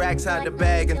grab racks out the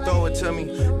bag and throw it to me.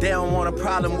 They don't want a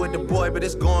problem with the boy, but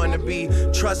it's going to be.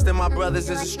 Trusting my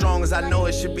brothers is as strong as I know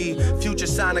it should be. Future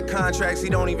signing contracts, he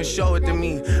don't even show it to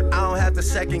me. I don't have to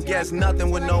second guess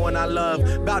nothing with no one I love.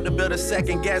 About to build a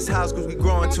second guest house cause we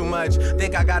growing too much.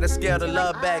 Think I gotta scale the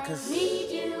love back cause I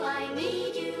need you, I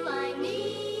need you, I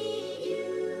need you.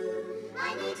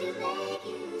 I need to make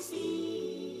you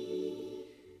see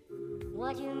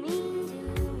what you mean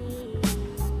to me.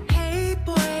 Hey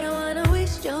boy, I don't wanna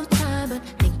waste your time, but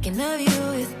thinking of you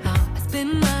is how I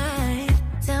spend mine.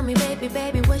 Tell me baby,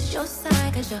 baby, what's your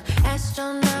sign? Cause you're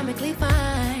astronomically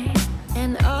fine.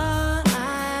 And all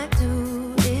I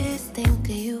do is think of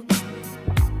you.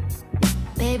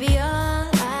 Baby, all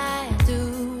I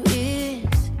do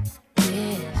is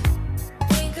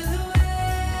think of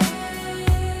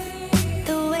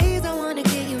the ways I wanna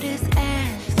give you this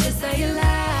ass. Just how you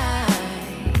lie.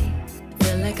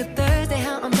 Feel like a Thursday,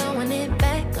 how I'm throwing it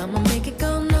back. I'ma make it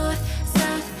go north,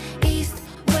 south, east,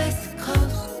 west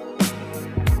coast.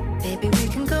 Baby, we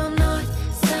can go north,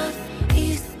 south,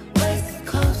 east, west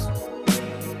coast.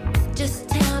 Just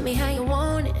tell me how you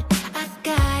want it. I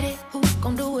got it. Who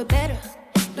gon' do it better?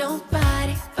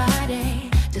 Nobody, body.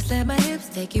 Just let my hips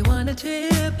take you on a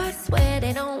trip. I swear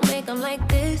they don't make them like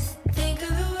this. Think of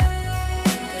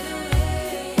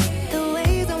the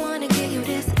ways I wanna give you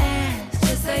this ass.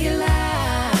 Just so you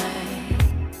lie.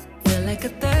 Feel like a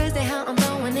Thursday, how I'm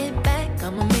throwing it back.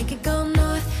 I'ma make it go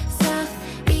north, south,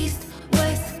 east,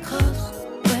 west coast,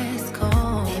 west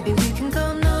coast. Maybe we can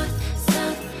go north,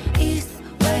 south, east,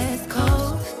 west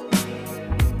coast.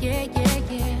 Yeah, yeah,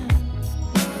 yeah.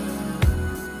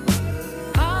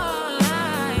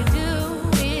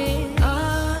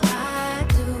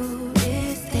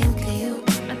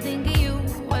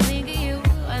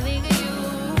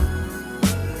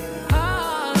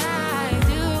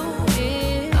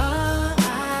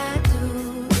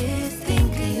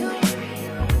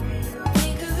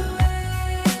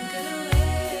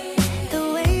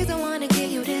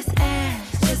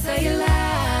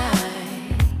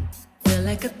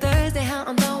 Like a Thursday, how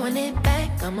I'm throwing it back.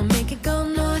 I'ma make it go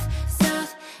north,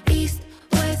 south, east,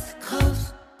 west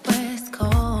coast, west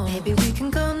coast. Maybe we can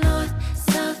go north,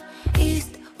 south,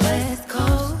 east, west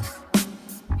coast.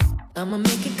 I'ma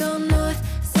make it go north,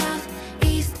 south,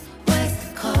 east,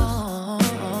 west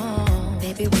coast.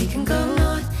 Maybe we can go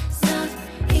north, south,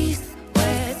 east,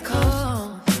 west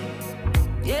coast.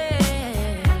 Yeah.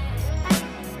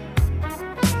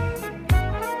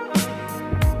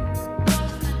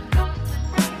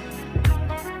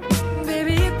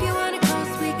 Baby, if you wanna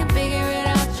coast, we can figure it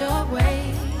out your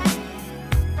way.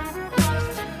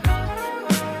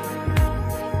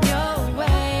 Your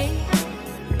way.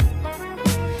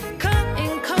 Come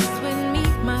and coast with me,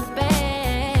 my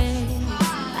babe.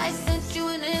 I sent you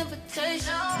an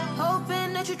invitation,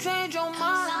 hoping that you change your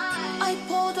mind. I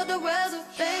pulled up the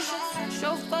reservation,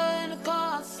 chauffeur in the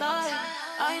car outside.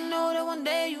 I know that one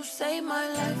day you saved my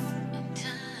life.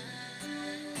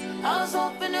 I was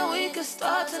hoping that we could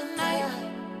start tonight.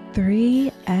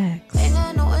 3X. Ain't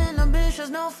got no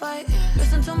inhibitions, no fight.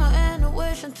 Listen to my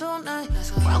intuition tonight.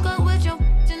 Broke up with your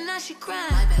and now she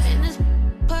crying. And this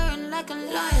purring like a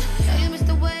lion. Yeah, you missed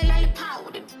the way like the power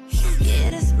with it.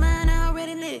 Yeah, this mine, I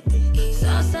already licked it.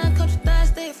 Southside country thighs,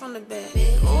 stay from the bed.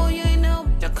 Oh, you ain't know,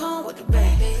 I come with the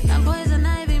bag. That poison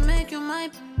ivy make you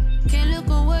my. Can't look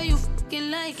away, you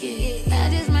fucking like it. I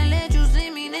just might let you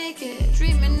see me naked.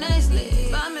 Treat me nicely,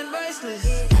 buy me bracelets.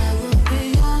 I will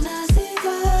be your nasty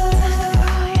girl.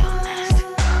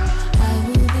 I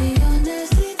will be your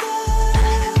nasty girl.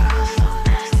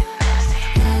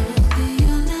 I will be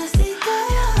your nasty girl.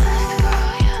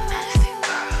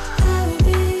 I will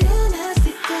be your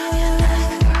nasty girl.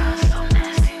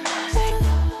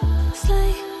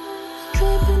 Slay,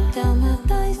 dripping down my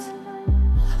thighs.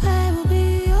 I will be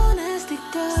your nasty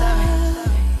girl.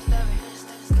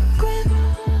 Grip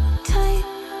tight,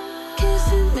 kiss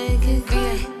and make it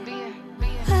cry.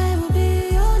 I will be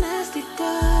your nasty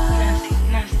girl.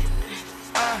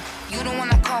 You the one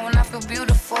I call when I feel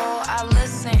beautiful. I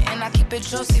listen and I keep it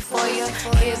juicy for you.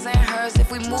 His and hers if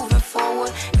we moving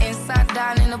forward. Inside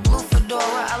down in the blue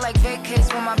fedora. I like vacays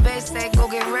when my bed say go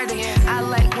get ready. I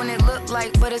like when it look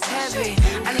like but it's heavy.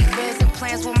 I need beds and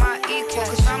plans with my equal.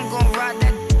 Cause I'm gon' ride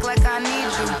that like I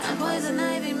need you. And poison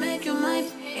ivy make you mine.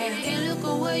 Can't look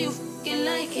away, you fucking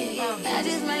like it. I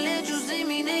just might let you see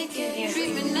me naked.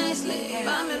 Treat me nicely,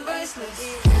 buy me bracelets.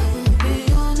 I will be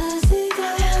your nasty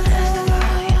girl.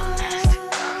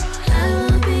 I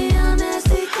will be your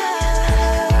nasty girl.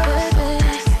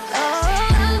 Baby,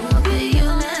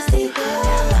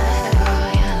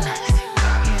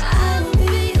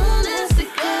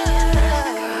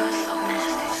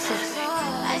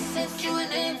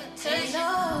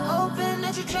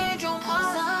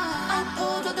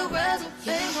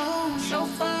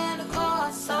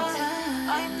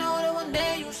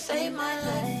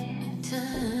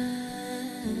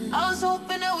 I was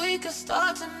hoping that we could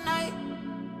start tonight.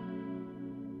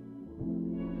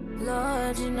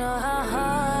 Lord, you know how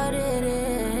hard it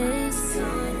is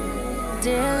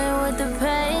dealing with the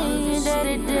pain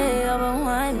day to day of a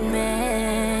white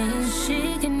man.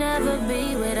 She can never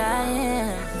be what I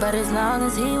am, but as long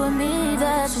as he with me,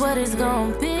 that's what it's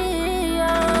gonna be.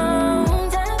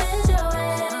 Damage your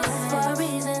ass for a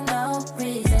reason, no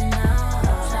reason, no.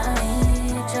 Trying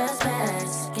to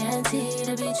trespass, guaranteed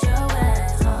to beat your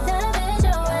ass. Damage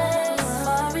your ass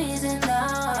for a reason, no.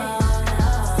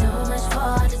 Too much for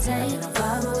her to take. Don't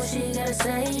follow what she gotta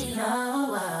say,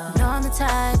 no. Know I'm the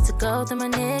type to go through my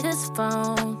nigga's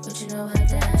phone, but you know about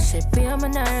that. Shit be on my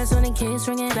nerves when it keeps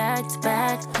ringing back to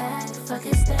back. Fuck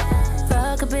is that?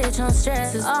 Fuck a bitch on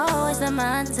stress is always the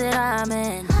mindset I'm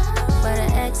in. But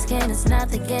an ex game is not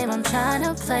the game, I'm trying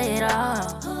to play it all.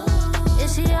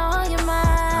 Is she on your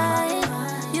mind?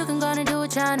 You can go and do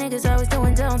what y'all niggas always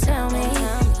doing, don't tell me.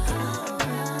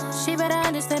 She better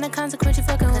understand the consequence you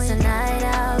fucking with. 'Cause tonight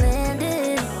I'll end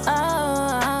it.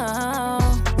 Oh,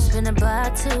 spin the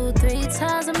block 2-3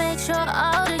 times to make sure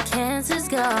all the cancer's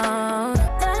gone.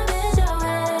 Damage your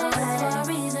ass for a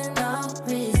reason, no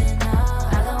reason, no.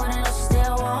 I got one that she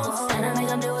still wants, and I make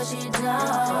her do what she does.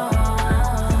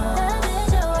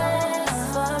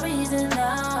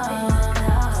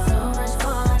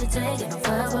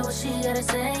 She gotta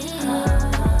say,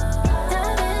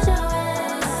 damage your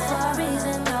ass for a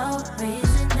reason, no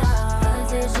reason, no.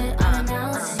 This shit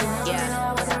unannounced, yeah.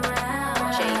 I was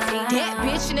around. JT, that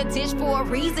bitch in a ditch for a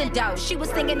reason, though. She was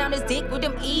singing on his dick with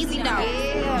them easy notes.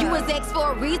 Yeah. You was ex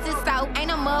for a reason, so ain't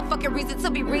no motherfucking reason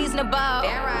to be reasonable.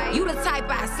 Right. You the type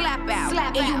I slap out.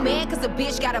 And you mad cause a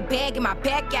bitch got a bag in my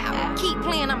back out. Keep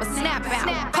playing, I'ma snap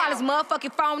out. Call his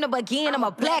motherfucking phone number again, I'ma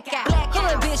black out.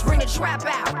 Hood bitch, bring the trap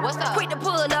out. What's up? Quick to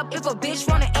pull up if a bitch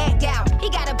wanna act out. He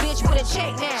got a bitch with a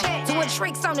check now. Doing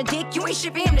tricks on the dick, you ain't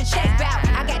shipping him to check out.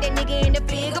 I got that nigga in the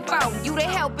figure phone. You the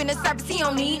help in the service, he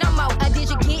don't need no more. Did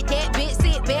you get that bitch?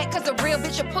 Sit back, cause a real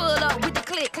bitch will pull up with the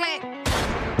click clack.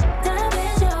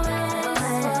 Damage your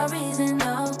ass for a reason,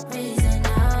 no reason, no.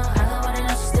 I got one that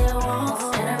she still wants,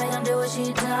 and I make her do what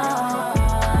she does.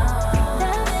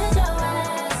 Damage your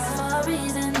ass for a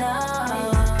reason, no.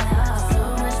 Too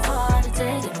much for her to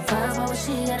take, and fuck about what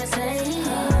she gotta say.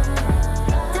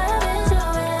 Damage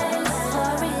your ass for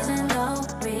a reason, no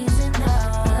reason, no.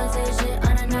 Cause this shit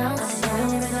unannounced, you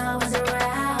don't even know I was around.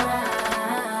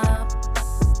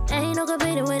 Ain't no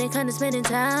competing when it comes to spending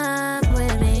time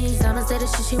with me. Someone say the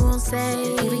shit she won't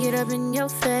say, even get up in your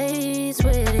face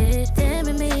with it. Damn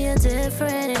me a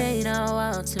different, it ain't no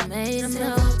ultimatum,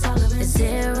 no. It's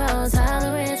zero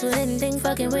tolerance with anything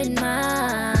fucking with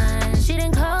mine. She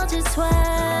done called you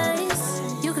twice.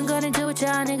 You can go and do what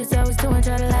y'all niggas always doing,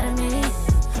 try to lie to me.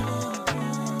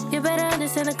 You better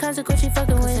understand the consequence you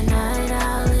fucking with. Tonight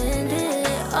I'll end it,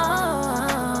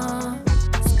 oh.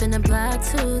 Spin the block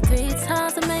 2-3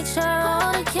 times to make sure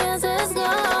all the cancer's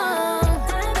gone.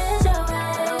 Damage your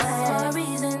ass for a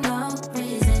reason, no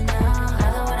reason, no. I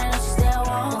got one that she still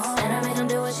wants, and I make him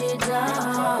do what she does.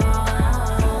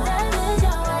 Damage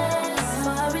your ass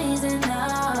for a reason, no.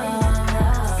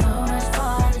 Too much for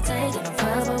her to take, and I'm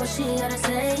fucked about what she gotta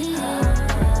say.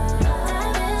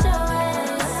 Damage your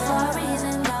ass for a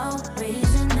reason, no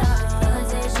reason, no. Cause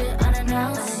this shit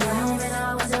unannounced, you don't even know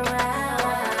I was around.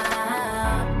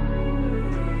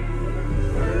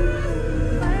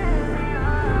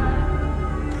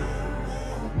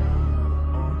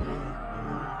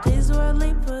 These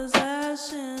worldly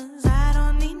possessions, I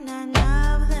don't need none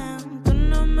of them. Tú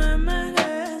no me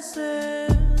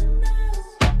mereces.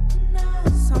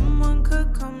 Someone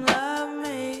could come love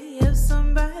me if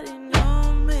somebody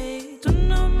know me. Tú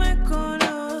no me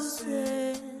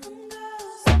conoces.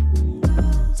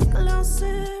 Take a little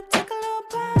sip, take a little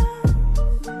puff.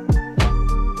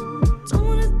 Don't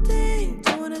wanna think,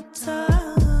 don't wanna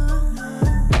talk.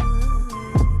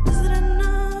 Is it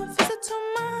enough? Is it too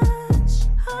much?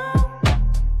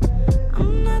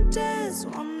 I'm not dead, so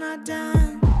I'm not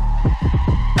done.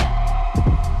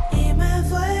 Y me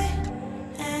fue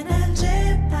en el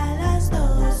jeep a las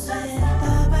 12.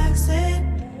 The backseat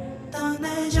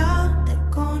donde yo te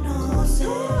conocí.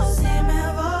 Si me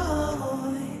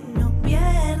voy, no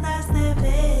pierdas de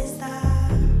vista.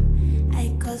 Hay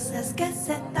cosas que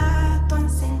se tatúan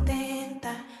sin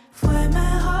tinta. Fue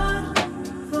mejor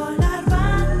volar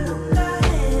para no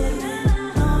caer.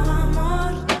 No,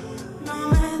 amor, no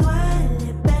me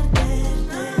duele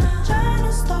perderte. Ya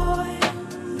no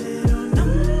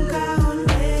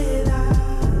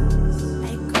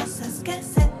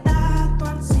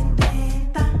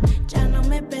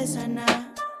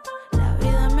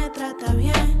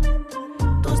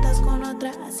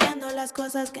las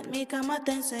cosas que en mi cama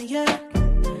te enseñé.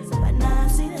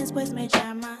 Buenas y después me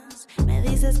llamas. Me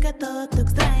dices que todo tú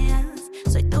extrañas.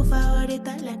 Soy tu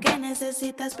favorita, la que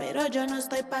necesitas, pero yo no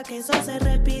estoy pa' que eso se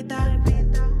repita.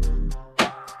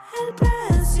 El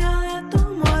precio de tu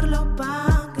amor lo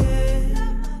pagué.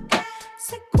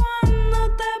 Si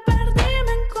cuando te perdí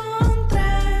me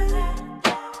encontré.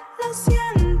 Lo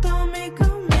siento, mi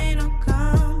camino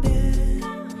cambié,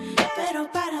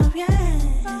 pero para bien.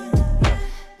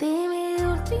 Di mi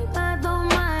última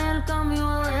toma, el cambio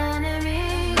de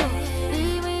enemigo.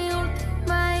 Di mi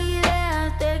última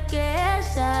idea de que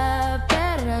esa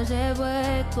perra se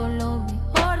fue con lo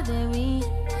mejor de mí.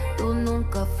 Tú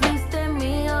nunca fuiste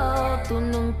mío, tú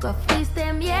nunca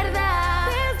fuiste mierda.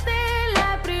 Desde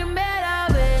la primera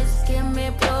vez que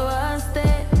me probaste,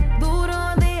 duro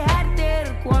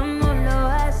dejarte cuando lo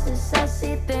haces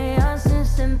así. Te hacen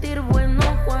sentir bueno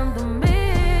cuando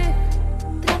me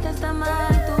tratas tan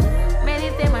mal. Tú me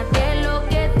diste más de lo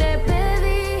que te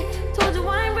pedí. Told you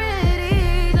I'm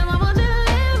ready, don't want you to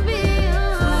leave me.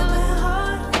 Fue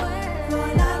mejor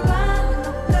volar para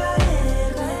no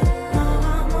caerte. No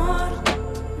amor,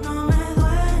 no me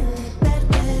duele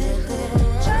perderte.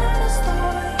 Ya no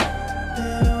estoy,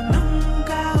 pero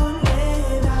nunca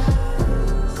olvida.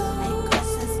 Hay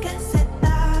cosas que se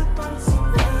tapan sin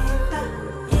vida.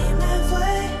 Y me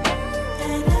fue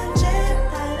en el jet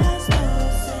a las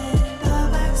 12. The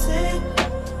backseat,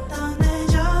 donde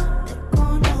yo te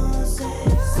conocí.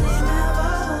 Si me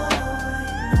voy,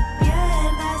 no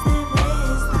pierdas de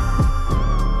vista.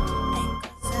 Hay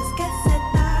cosas que se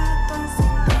tapan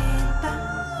sin tinta.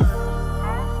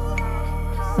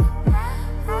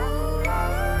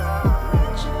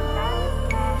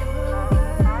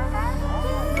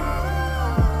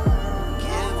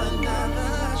 Give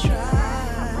another try.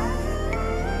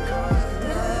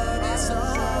 Love is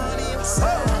all you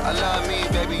say. I love me,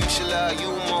 baby, you should love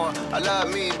you more. I love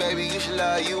me, baby, you should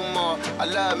love you more. I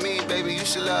love me, baby, you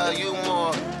should love you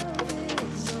more.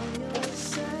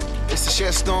 It's the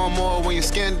shit storm more when your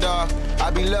skin dark. I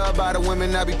be loved by the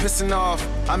women I be pissing off.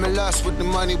 I'm in lust with the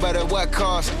money, but at what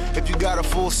cost? If you got a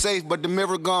full safe, but the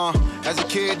mirror gone. As a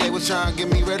kid, they was trying to get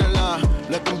me rid of line.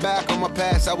 Looking back on my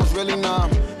past, I was really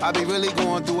numb. I be really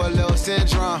going through a little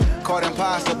syndrome. Caught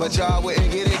imposter, but y'all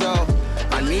wouldn't get it though.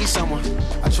 I need someone,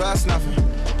 I trust nothing.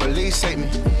 Police hate me,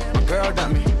 my girl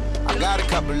dumped me. I got a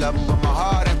couple of them, but my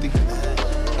heart empty.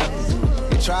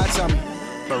 They tried to tell me,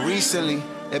 but recently,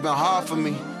 it been hard for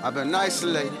me. I've been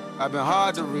isolated, I've been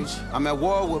hard to reach. I'm at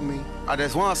war with me, I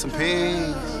just want some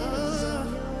peace.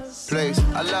 Please,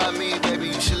 I love me, baby,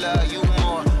 you should love you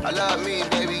more. I love me,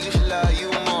 baby, you should love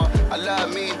you more. I love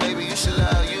me, baby, you should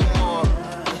love you more.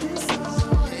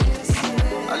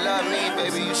 I love me,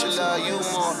 baby, you should love you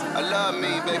more. I love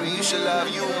me, baby, you should love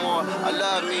you more. I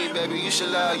love me, baby, you should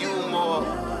love you more.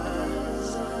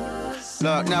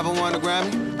 Look, never won a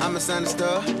Grammy, I'm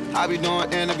misunderstood. I be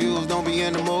doing interviews, don't be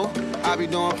in the mood. I be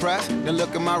doing press, then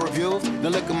look at my reviews.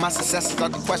 Then look at my successes,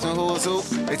 start to question who's who.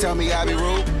 They tell me I be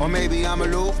rude, or maybe I'm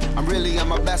aloof. I'm really at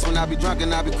my best when I be drunk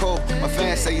and I be cool. My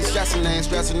fans say you stressing, they ain't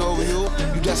stressing over you.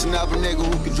 You just another nigga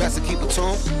who can dress and keep a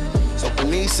tune. So I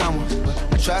need someone, but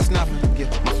I trust nothing. Yeah,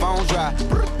 my phone dry,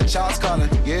 the child's calling.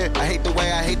 Yeah, I hate the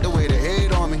way they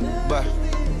hate on me. But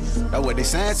that's what they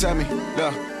saying to me.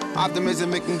 Look,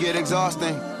 optimism, it can get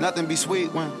exhausting. Nothing be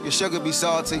sweet when your sugar be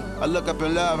salty. I look up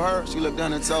and love her, she looked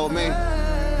down and told me,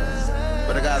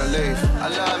 but I gotta leave. I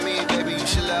love me, baby, you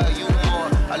should love you more.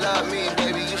 I love me,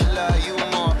 baby, you should love you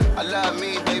more. I love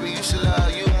me, baby, you should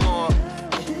love you more.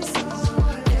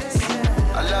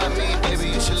 I love me, baby,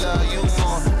 you should love you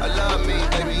more. I love me,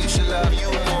 baby, you should love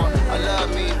you more. I love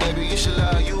me, baby, you should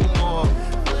love you more.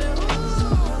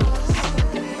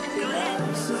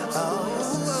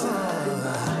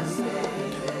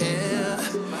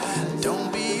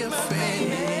 Don't be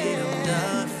afraid of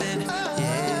nothing,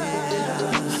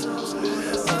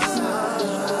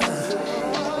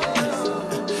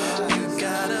 you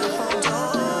gotta hold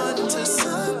on to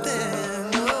something.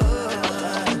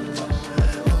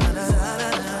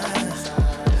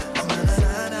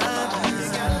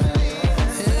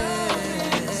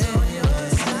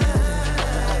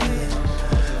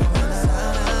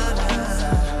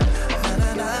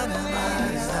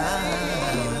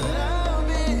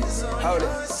 Hold it.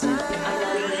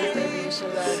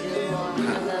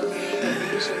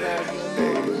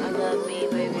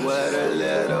 What a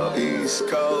little East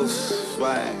Coast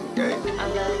swag, okay? I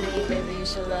love me, baby, you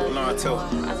should love Lauren you too. more.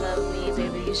 I love me,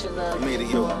 baby, you should love Me to you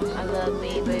you. more. I love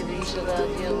me, baby, you should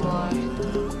love you more.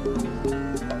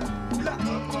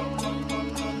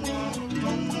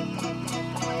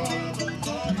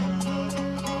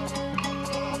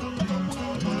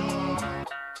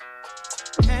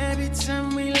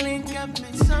 up,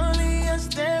 it's only us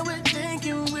that we're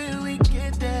thinking, will we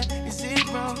get there? Is it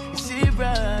wrong? Is it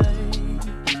right?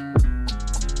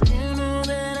 You know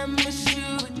that I miss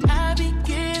you, but I be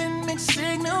getting mixed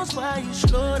signals while you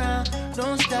slow down.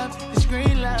 Don't stop, it's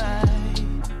green light.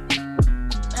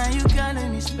 Now you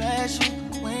calling me special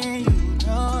when you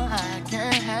know I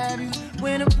can't have you.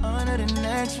 When I'm under the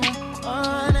next one,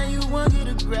 oh, now you want to get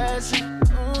aggressive.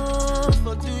 Oh,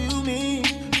 what do you mean?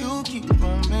 You keep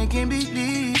on making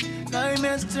believe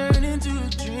nightmares turn into a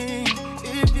dream.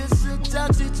 If you're so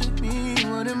toxic to me,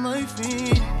 what am I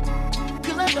feeling?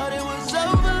 Cause I thought it was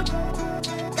over.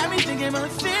 Got me thinking my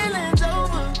feelings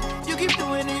over. You keep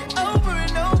doing it over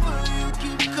and over. You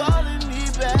keep calling me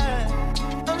back.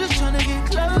 I'm just trying to get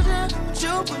closer, but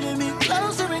you pulling me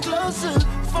closer and closer.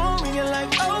 Phone ringing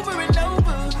like over and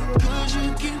over. Cause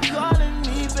you keep calling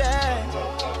me back.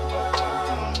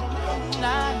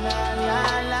 La la la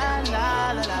la la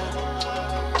la la.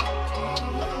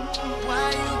 Why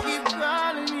you keep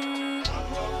calling me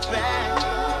back?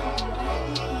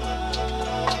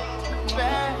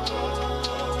 Back.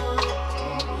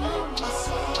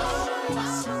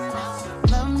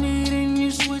 Love needing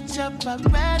you switch up.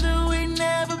 I'd rather we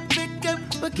never pick up,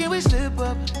 but can we slip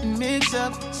up and mix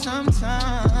up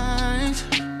sometimes?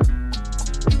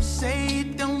 You say you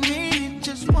don't need it,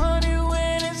 just want it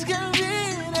when it's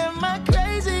convenient. Am I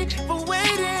crazy for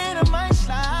waiting on my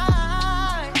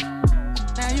slide?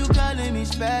 Now you calling me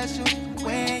special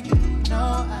when you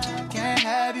know I can't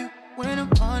have you. When I'm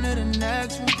on to the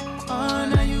next one, oh,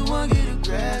 now you won't get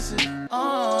aggressive.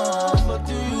 Oh, what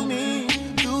do you mean?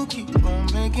 You keep on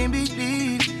making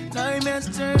believe nightmares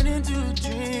turn into a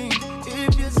dream.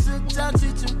 If you're so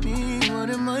toxic to me, what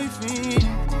am I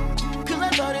feeling? Cause I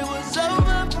thought it was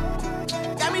over.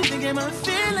 Got me thinking my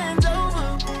feelings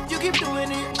over. You keep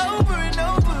doing it over and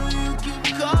over. You keep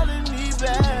calling me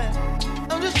back.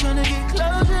 I'm just trying to get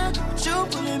closer, but you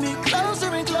pulling me closer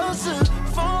and closer.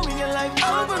 Phone ringing like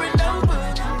over and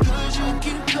over. Cause you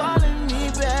keep calling me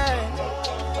back.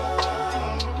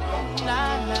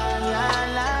 La la la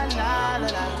la la la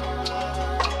la.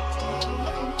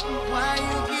 Why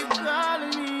you keep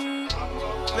calling me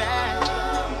back?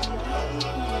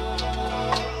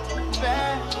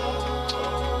 Back.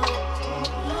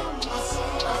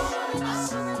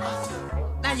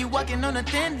 Now you walking on a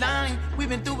thin line. We've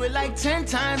been through it like 10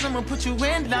 times. I'ma put you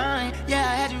in line. Yeah,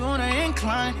 I had you on an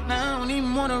incline. Now I don't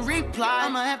even wanna reply.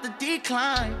 I'ma have to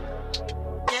decline.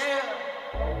 Yeah.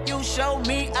 You showed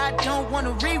me I don't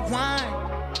wanna rewind.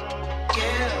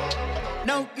 Yeah.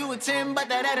 No, you a 10, but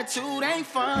that attitude ain't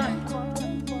fine.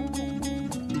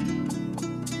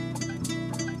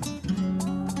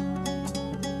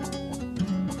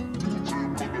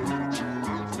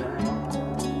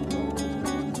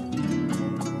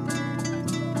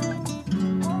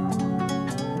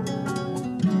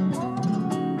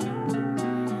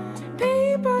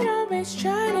 People always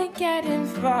trying to get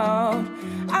involved.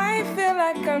 I feel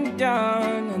like I'm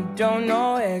done and don't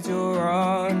know where to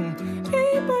run.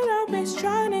 People always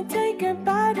trying to take a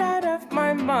bite out of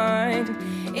my mind.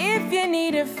 If you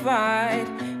need a fight,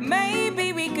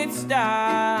 maybe we could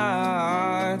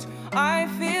start. I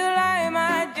feel I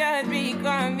might just be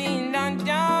coming undone.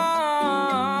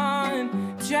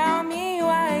 Tell me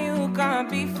why you can't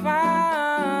be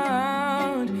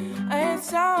found. It's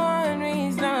so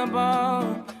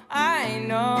unreasonable. I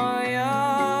know you're.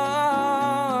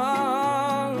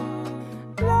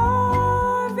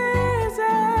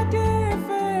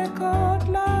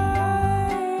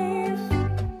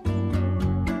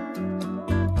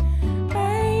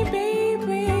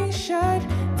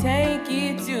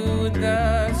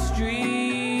 The streets.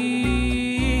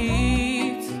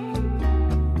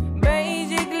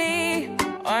 Basically,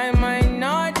 I might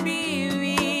not be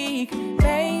weak.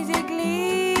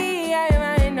 Basically, I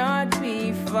might not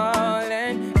be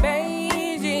falling.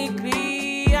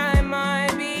 Basically, I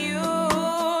might be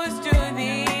used to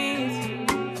this.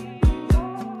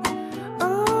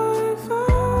 I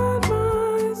found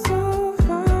myself.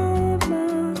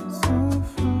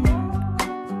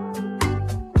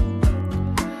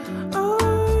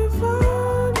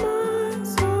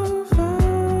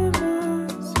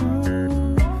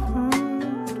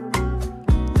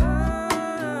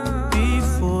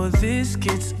 This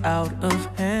gets out of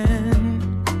hand.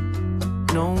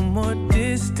 No more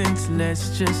distance,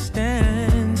 let's just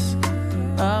dance.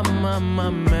 My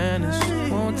manners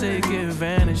won't take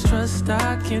advantage. Trust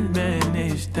I can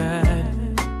manage that.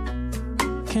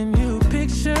 Can you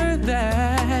picture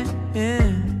that?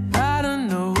 Yeah. I don't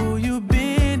know who you've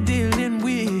been dealing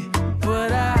with,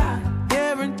 but I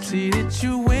guarantee that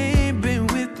you ain't been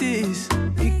with this.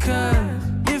 Because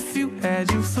if you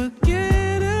had, you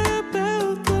forget about.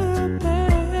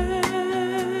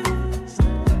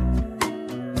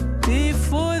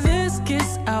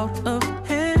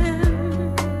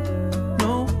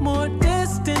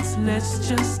 let's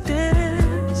just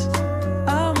dance.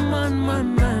 I'm on my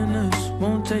manners,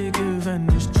 won't take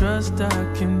advantage. Trust I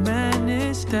can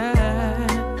manage that.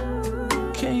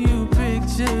 Can you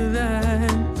picture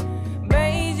that?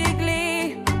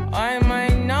 Basically, I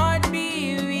might not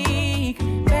be weak.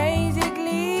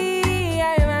 Basically,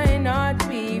 I might not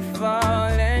be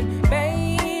falling.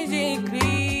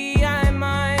 Basically, I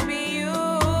might be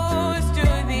used to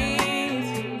this.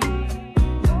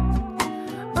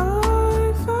 I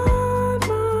found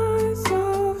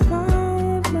myself.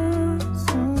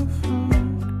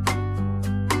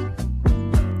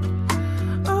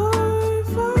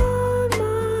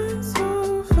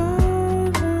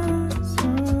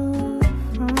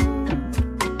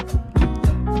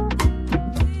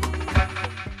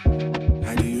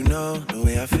 How do you know the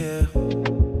way I feel?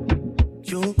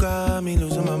 You got me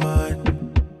losing my mind.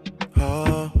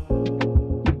 Oh,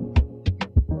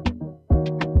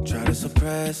 try to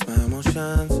suppress my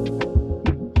emotions.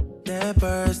 They're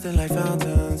bursting like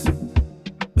fountains,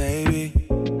 baby.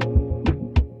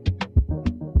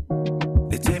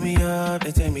 They take me up,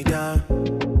 they take me down.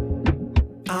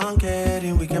 I'm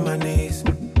getting weak in my knees.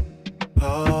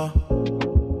 Oh,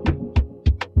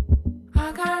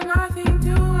 I got nothing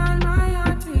to hide, my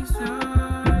heart is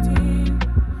hurting.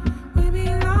 We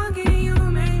belong and you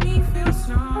make me feel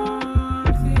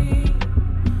something.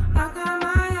 I got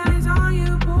my eyes on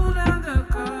you, pull down the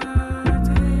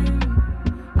curtain.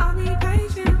 I'll be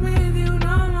patient with you,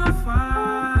 no more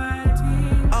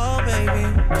fighting. oh, baby,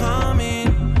 come in,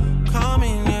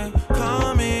 yeah,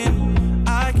 come in.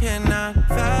 I cannot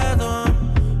fathom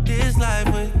this life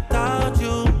without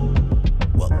you.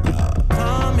 Well,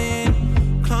 come in,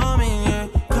 yeah,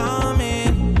 come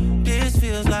in. This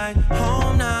feels like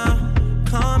home now.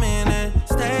 Come in and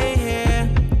stay here,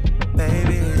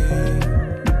 baby.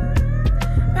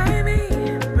 Baby,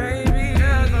 yeah, baby,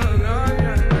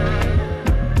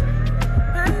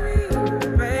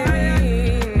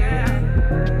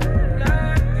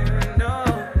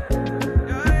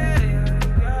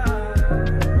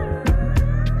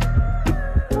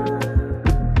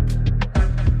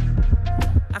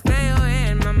 I feel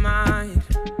in my mind.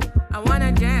 I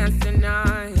wanna dance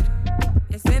tonight.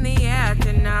 It's in the air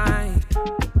tonight.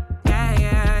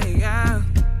 Yeah.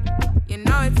 You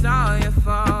know it's all your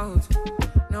fault.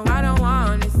 No, I don't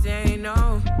wanna say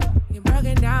no. You're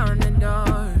breaking down the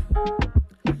door.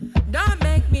 Don't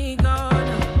make me go.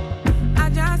 No. I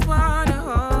just wanna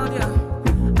hold you.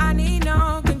 I need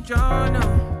no control. No.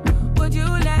 Would you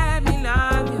let me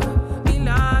love you? Me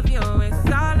love you.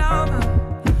 It's all over.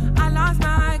 I lost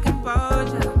my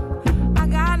composure. I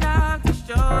got love to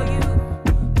show you.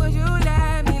 Would you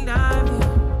let me love you?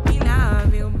 Me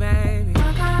love you, baby. I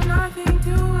got nothing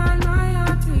to hide, my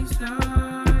heart is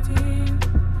hurting.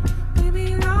 We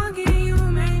belong and you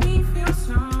make me feel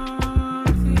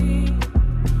something.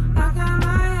 I got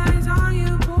my eyes on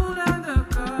you, pull down the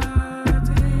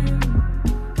curtain.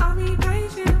 I'll be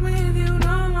patient with you,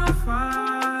 no more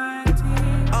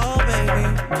fighting. Oh, baby,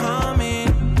 come in,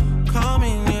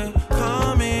 yeah,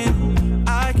 come in.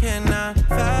 I cannot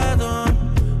fathom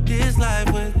this life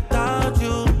without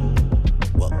you.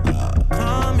 Well,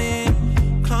 come in,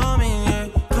 yeah,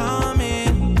 come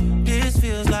in. This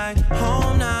feels like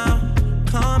home now.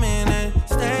 Come in and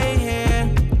stay here,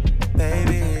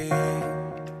 baby.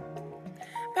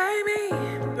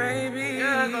 Baby,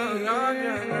 yeah.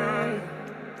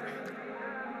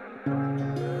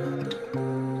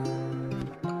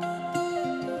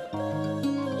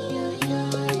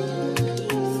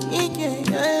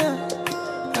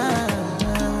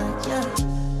 Yeah.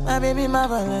 My baby, my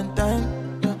Valentine.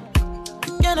 Yeah.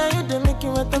 Yeah, now you do make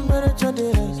you a temperature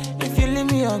rise. If you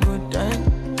leave me a good time,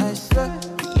 I swear.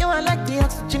 You are like the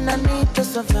oxygen I need to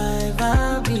survive.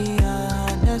 I'll be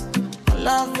honest.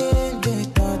 Loving the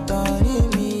thought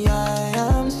of me, I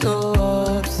am so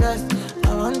obsessed.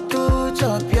 I want to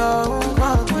chop your own.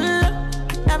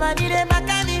 Never did it back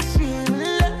at this feel.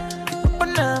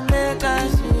 Open up, make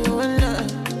us feel.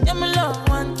 Yeah, my love,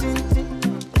 one thing.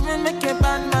 Me make a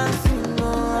bad man sing.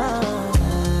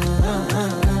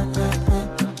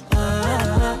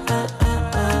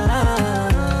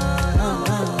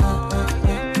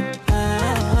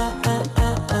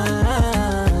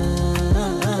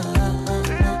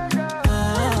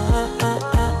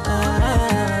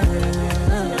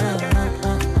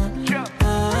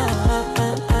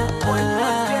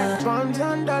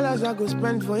 I go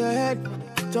spend for your head.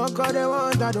 Talk all they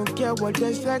want, I don't care what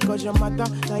they say, cause your matter.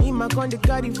 Now in my con, they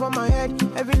carry for my head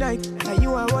every night. And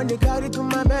you I want, they carry to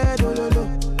my bed. Oh, no.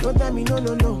 Don't tell me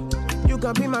no. You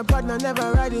can be my partner,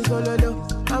 never ride it solo.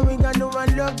 And we got no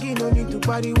one lucky, no need to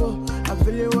party, whoa. I'm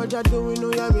feeling what you're doing,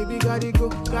 oh yeah, baby, gotta go.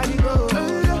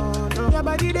 Your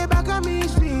body, they back at me,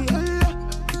 sweet.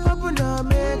 Open up,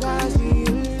 make I see.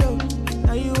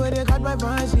 Now you where they got my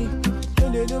fancy.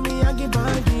 Don't they do me, I get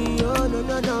banky. Oh, no.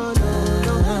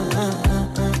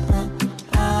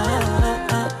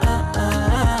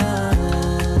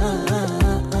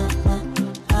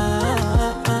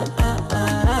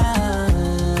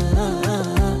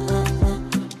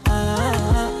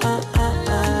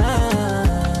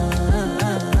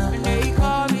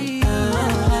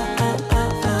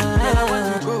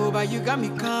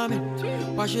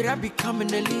 Why should I be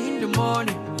coming early in the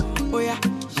morning? Oh yeah,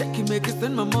 shake it, make it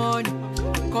spend my money.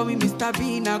 Call me Mr.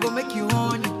 Bean, I go make you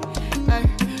honey. Ay,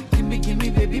 give me,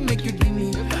 baby, make you give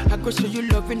me. I go show you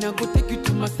love and I go take you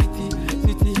to my city.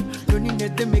 Don't need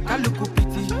that, they make I look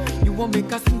pity. You won't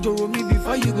make us sing Joro me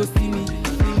before you go see me.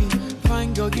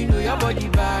 Fine girl, you know your body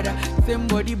bad. Same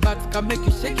body but can make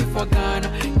you shake it for Ghana.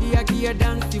 Here,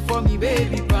 dance for me,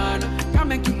 baby, pana.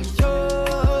 Come and give me show.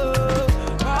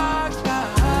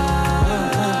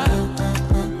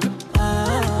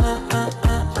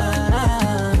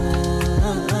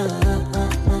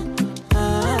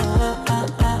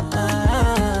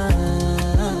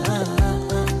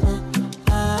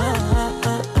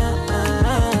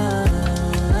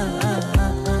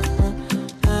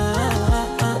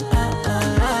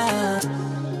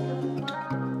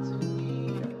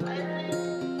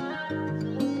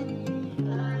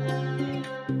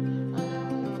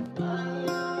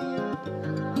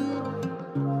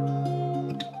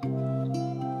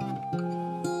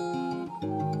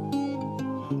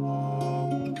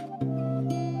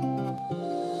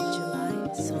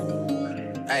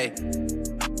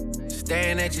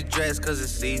 Staring at your dress cause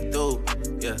it's see-through.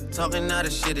 Yeah, talking all the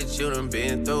shit that you done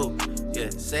been through. Yeah,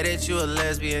 say that you a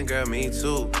lesbian, girl, me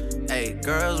too. Hey,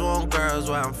 girls want girls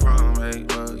where I'm from. Hey,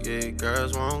 well, yeah,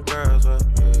 girls want girls where,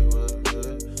 hey, well,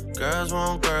 yeah. Girls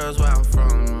want girls where I'm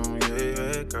from.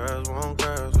 Yeah, girls want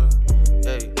girls where,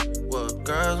 hey, well,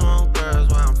 girls want girls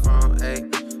where I'm from. Hey,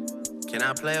 can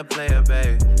I play a player,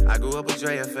 babe? I grew up with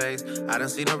Drea face. I done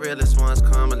seen the realest ones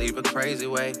come and leave a crazy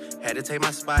way. Had to take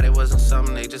my spot, it wasn't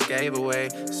something they just gave away.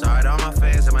 Sorry to all my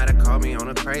fans, they might have called me on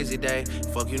a crazy day.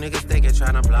 Fuck you niggas thinking,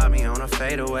 tryna block me on a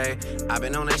fadeaway. I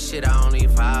been on that shit, I only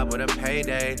vibe with a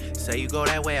payday. Say you go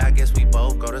that way, I guess we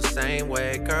both go the same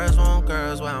way. Girls want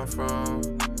girls where I'm from.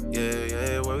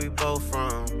 Yeah, where we both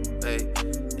from. Hey,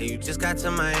 and you just got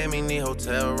to Miami, need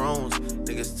hotel rooms.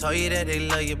 Niggas told you that they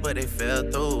love you, but they fell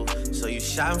through. So you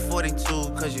shot in 42,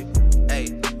 cause you, hey,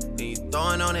 and you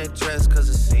throwing on that dress cause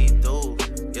it's see-through.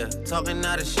 Yeah, talking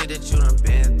all the shit that you done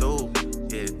been through.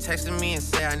 Yeah, texting me and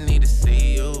say I need to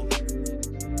see you.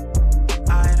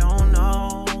 I don't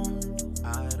know.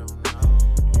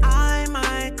 I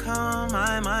might come,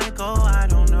 I might go, I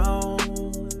don't know.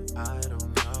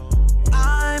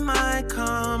 I might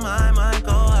come, I might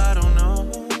go, I don't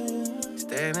know.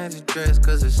 Staring at your dress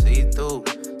cause it's see-through.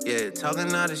 Yeah,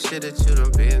 talking all the shit that you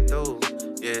done been through.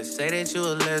 Yeah, say that you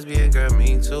a lesbian, girl,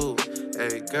 me too.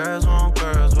 Hey, girls want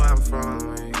girls where I'm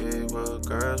from. Yeah, well,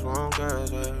 girls want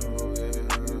girls where, oh,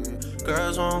 yeah.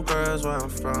 Girls want girls where I'm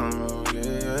from. Oh,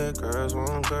 yeah, girls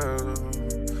want girls.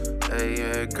 Hey,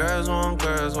 yeah, girls want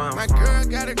girls where I'm from. My girl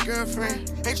got a girlfriend.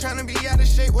 Ain't tryna be out of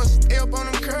shape. What's stay up on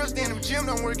them curls? Then the gym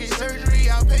don't work, get surgery.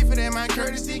 I'll pay for that, my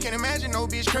courtesy. Can't imagine no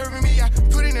bitch curving me. I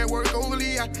put in that work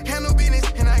overly. I handle business.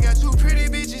 And I got two pretty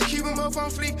bitches. Keep them up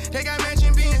on fleek. They got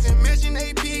matching beans and matching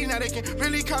AP. Now they can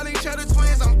really call each other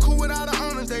twins. I'm cool with all the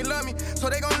owners. They love me. So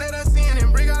they gon' let us in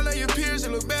and bring all of your peers.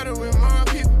 It look better with more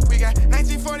people. We got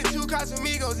 1942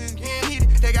 Casamigos. It's getting heated.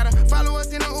 They gotta follow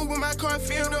us in the Uber. My car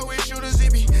filled up with shooters.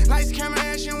 It be lights, camera,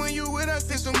 action. When you with us,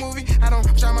 it's a movie. I don't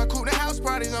try my cool to house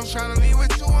parties. I'm tryna leave with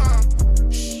two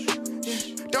shh,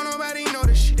 yeah. Don't nobody know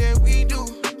the shit that we do.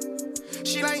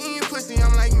 She like eating pussy,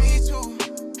 I'm like me too.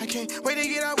 I can't wait to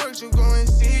get out work to go and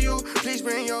see you. Please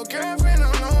bring your girlfriend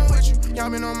along with you. Y'all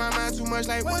been on my mind too much,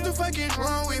 like what the fuck is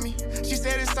wrong with me? She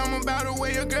said it's something about the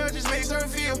way a girl just makes her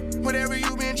feel. Whatever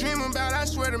you been dreaming about, I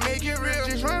swear to make it real.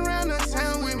 Just run around the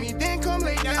town with me, then come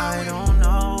lay down I with don't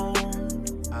know.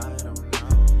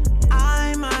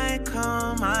 I might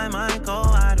come, I might go,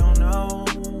 I don't know.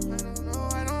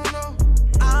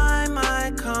 I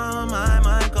might come, I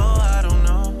might go, I don't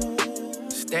know.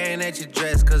 Staring at your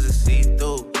dress cause it's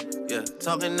see-through. Yeah,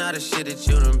 talking all the shit that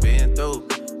you done been through.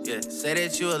 Yeah, say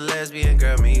that you a lesbian,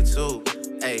 girl, me too.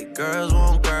 Hey, girls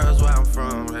want girls where I'm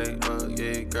from. Hey, well,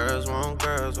 yeah, girls want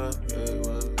girls where, yeah,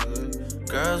 well, yeah.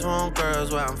 Girls want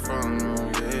girls where I'm from.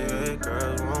 Yeah,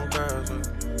 girls want girls where,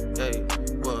 hey,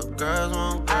 well, girls want girls where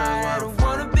I'm from. I don't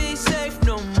wanna be safe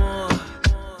no more.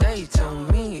 They told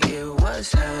me it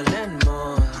was hell and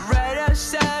more. Right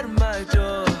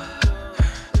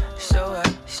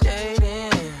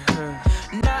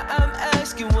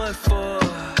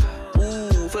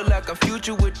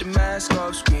future with the mask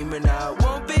off, screaming I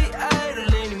won't be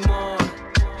idle anymore.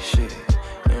 Shit,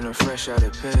 and I'm fresh out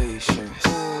of patience.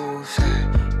 Ooh,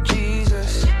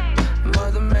 Jesus,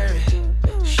 Mother Mary,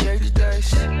 shake the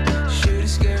dice, shit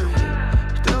is scary.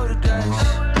 Throw the dice,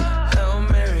 Hail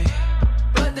Mary.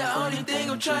 But the only thing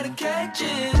I'm trying to catch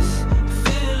is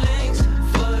feelings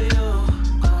for you.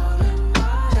 I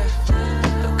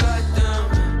got them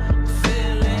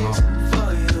feelings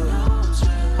for you.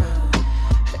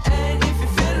 And if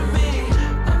you're feeling me,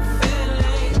 I'm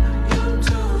feeling you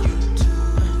too.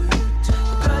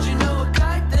 Cause you know I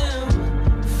got them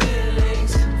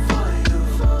feelings for you.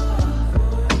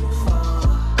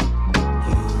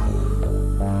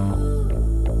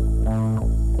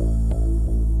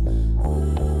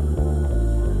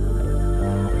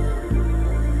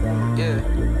 Yeah.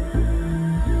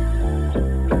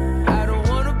 I don't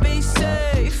wanna be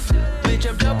safe. Bitch,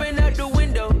 I'm jumping out the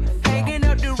window, hanging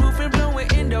out the roof and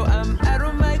blowing endo. I'm out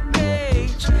of my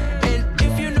cage. And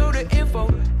if you know the info,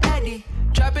 Addy,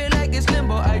 drop it like it's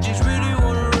limbo. I just really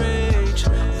wanna rage.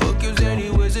 Fuck you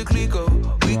anyways, a Clico.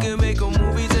 We can make a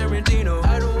movie Tarantino.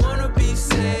 I don't wanna be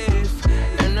safe.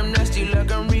 And I'm nasty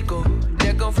like I'm Rico.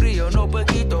 Deco frio, no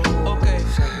poquito. Okay.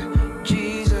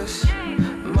 Jesus,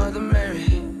 Mother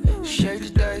Mary, shake the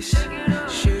dice,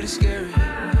 shit is scary.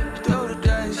 Throw the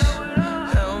dice,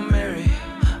 Hail Mary,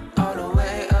 all the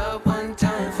way up one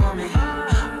time for me.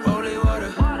 Holy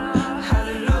water,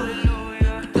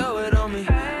 hallelujah, throw it on me.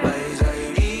 My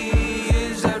anxiety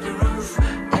is out the roof,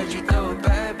 as you throw it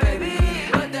back, baby.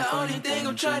 But the only thing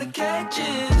I'm trying to catch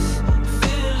is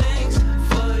feelings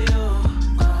for you.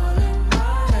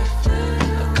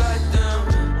 I got them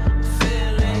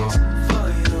feelings for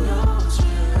you.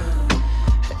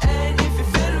 And if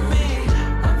you're feeling me,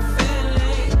 I'm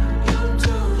feeling you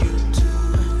too.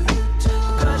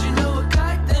 Cause you know I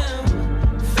got them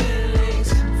feelings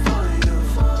for you.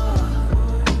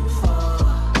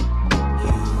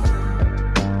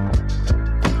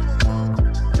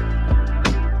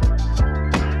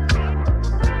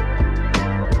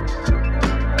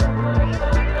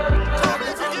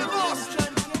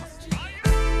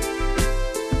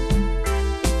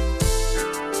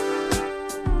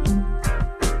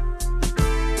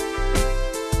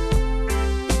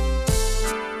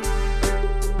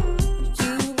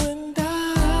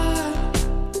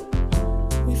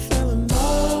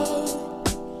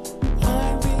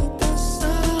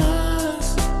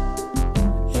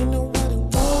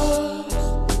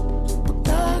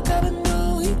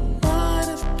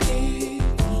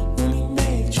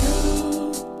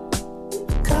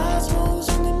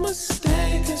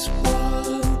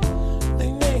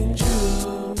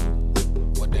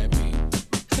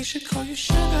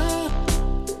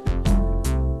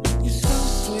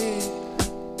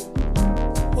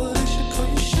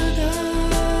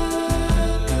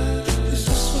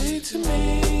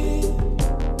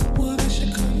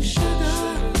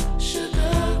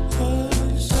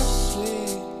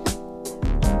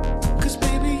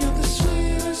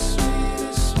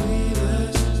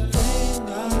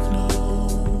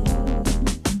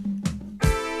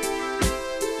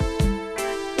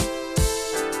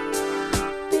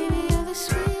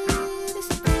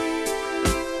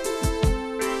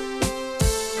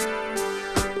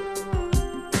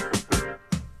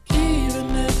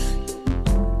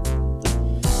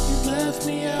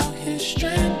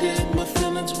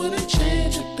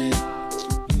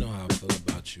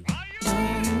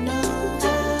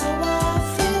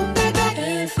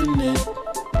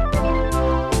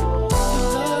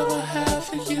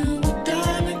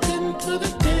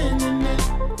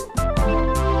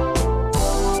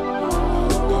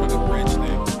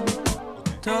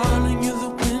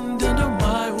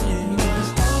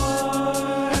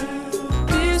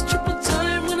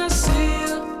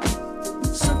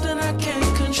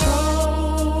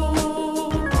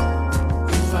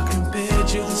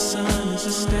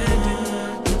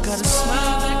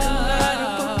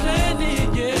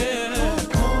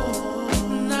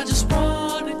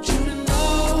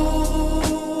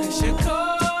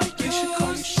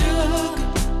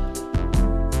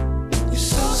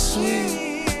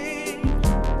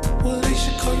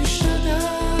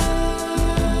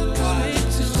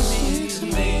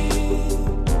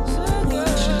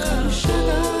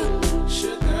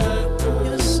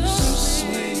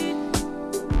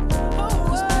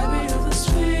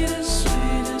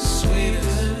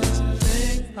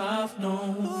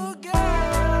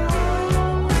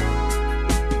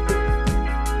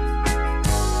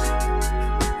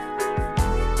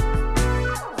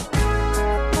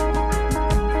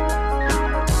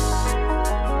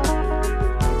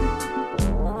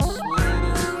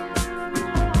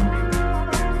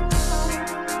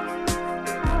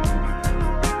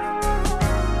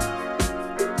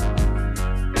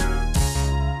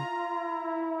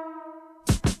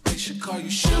 should call you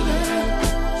sugar.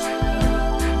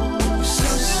 You're so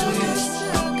sweet.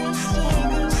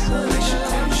 They should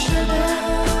call you sugar.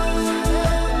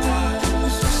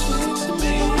 You're so sweet to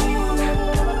me.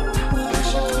 They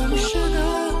should call you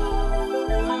sugar.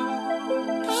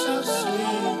 You're so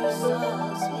sweet.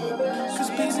 'Cause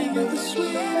baby, you're the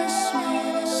sweetest,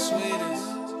 sweetest, sweetest.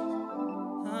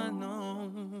 I know.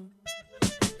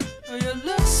 Oh, you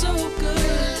look so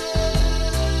good.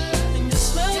 And you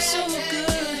smell so good.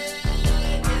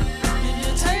 And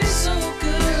you taste so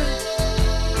good.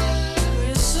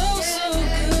 You're so, so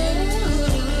good.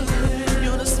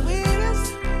 You're the sweetest.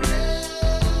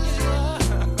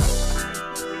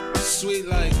 Sweet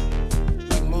like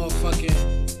motherfucking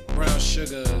brown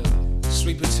sugar,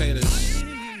 sweet potatoes.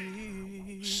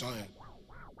 Son.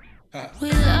 We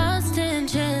lost in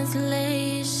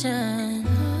translation.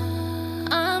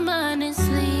 I'm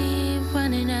honestly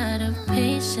running out of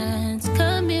patience.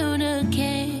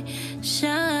 Communication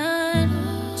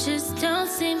just don't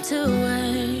seem to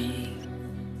work.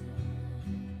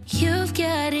 You've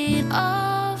got it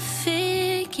all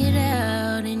figured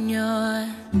out in your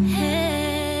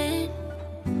head,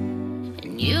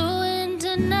 and you in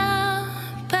denial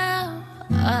about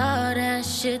all that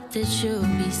shit that you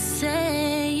be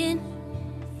saying.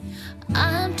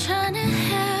 I'm trying to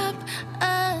help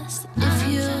us if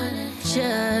you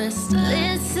just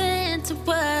listen to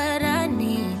what I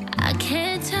need. I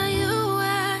can't tell you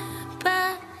why,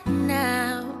 but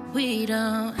now we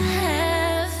don't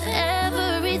have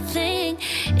everything.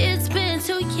 It's been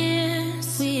 2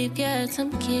 years, we've got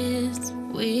some kids.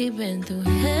 We've been through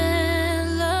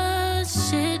hella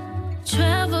shit.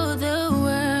 Traveled the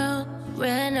world,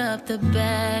 ran up the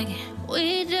bag.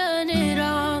 We done it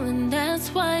all, and that's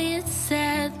why it's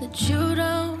sad that you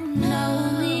don't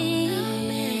know me.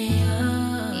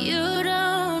 You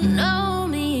don't know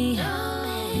me.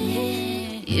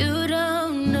 You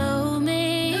don't know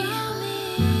me.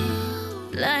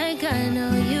 Like I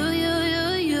know you.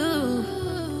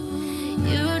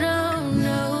 You don't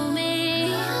know me.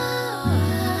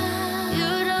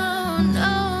 You don't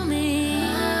know me.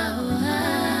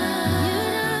 You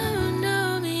don't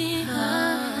know me.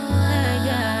 Like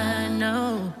I know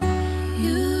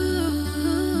you.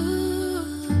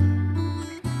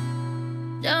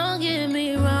 Don't get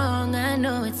me wrong, I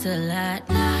know it's a lot.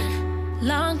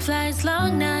 Long flights,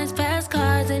 long nights, fast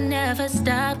cars, it never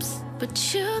stops.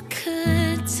 But you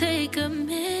could take a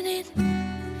minute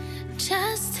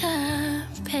just to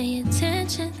pay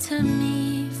attention to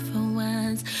me for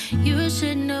once. You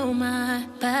should know my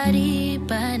body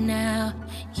by now.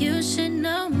 You should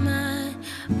know my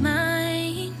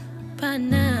mind by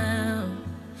now.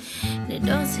 And it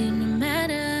don't seem to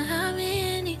matter how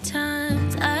many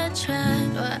times I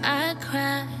tried or I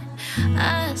cried.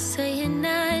 I say it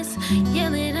nice,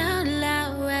 yell it out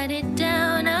loud, write it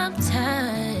down. I'm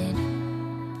tired.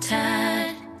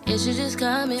 It should just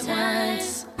come at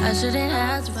once. I shouldn't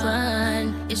have to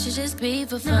run. It should just be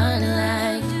for fun,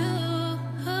 like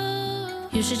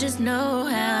you should just know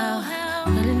how.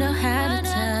 Really know how to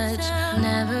touch.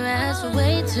 Never ask for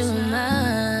way too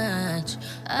much.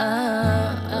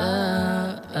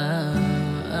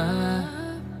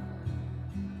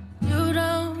 You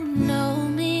don't know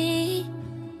me.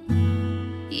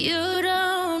 You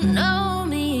don't know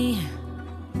me.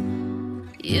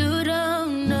 You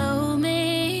don't know me.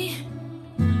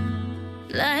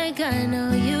 Like I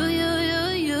know you.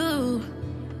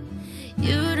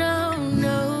 You don't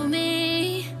know me.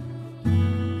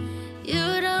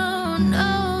 You don't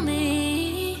know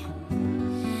me.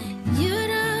 You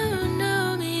don't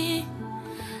know me.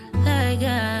 Like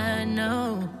I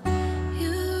know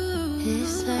you.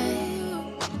 It's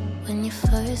like when you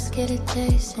first get a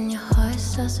taste and your heart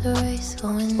starts to race,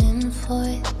 going in for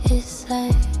it. It's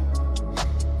like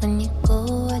when you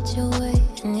go out your way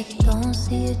and you don't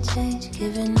see a change,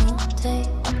 giving no take.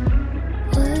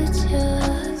 Would you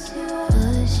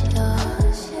push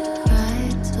yours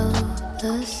right to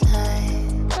the side?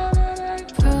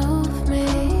 Prove me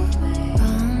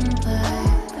wrong by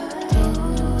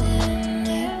doing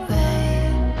it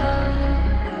right.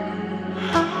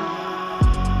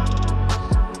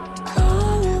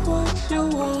 Call me what you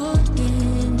want me,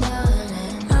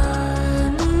 darling. I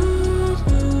need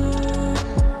you.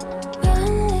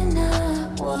 Running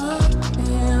up,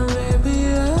 walking, baby,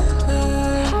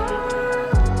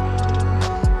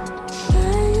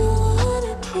 say you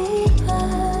wanna keep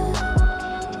us.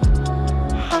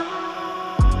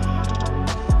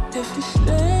 If you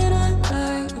stayed all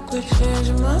night, you could change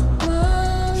my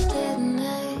mind. Stay the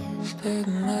night, stay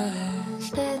the night,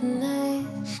 stay the night,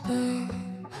 stay.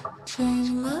 Change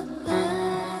my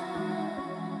mind,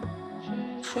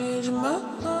 change my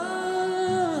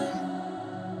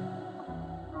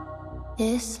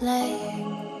It's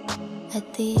late.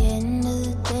 At the end of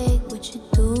the day, would you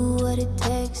do what it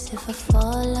takes if I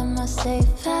fall on my safe?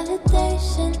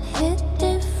 Validation hit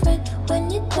different when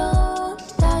you don't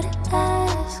gotta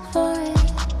ask for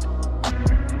it.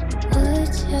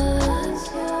 Would you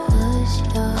push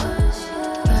yours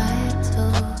right to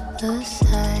the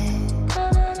side?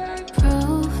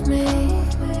 Prove me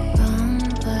wrong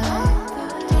by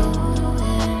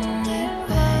doing it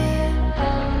right.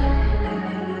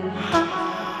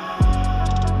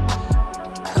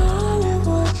 Call it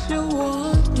what you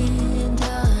want,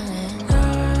 darling.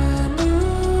 I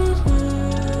need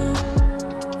you.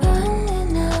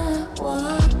 Running up,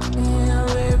 Walking,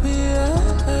 baby,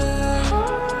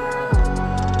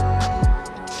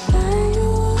 say you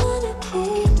wanna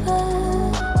keep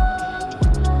us.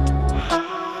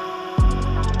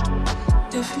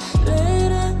 if you stay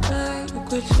that night, you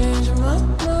could change my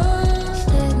mind.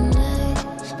 Stay the night,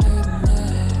 Stay the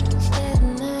night, stay the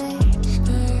night.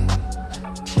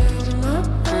 change my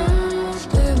mind.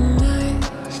 Stay the night,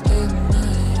 stay the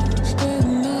night, stay the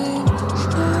night,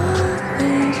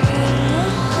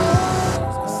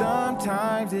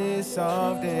 Sometimes it's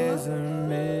soft as a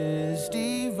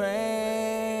misty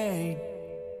rain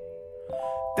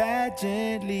that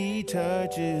gently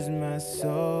touches my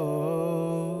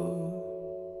soul.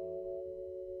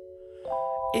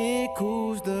 It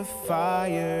cools the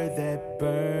fire that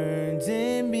burns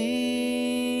in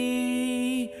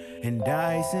me, and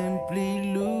I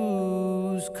simply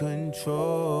lose control.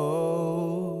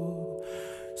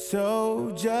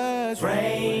 So just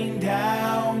rain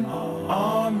down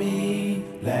on me.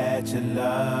 Let your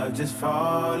love just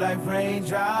fall like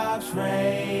raindrops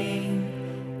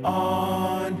rain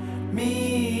on me.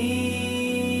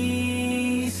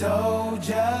 So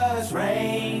just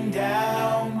rain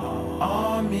down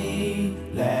on me.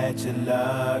 Let your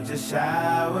love just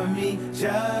shower me.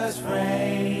 Just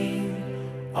rain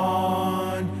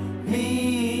on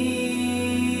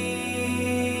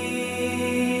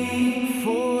me.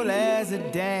 Full as a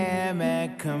dam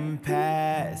at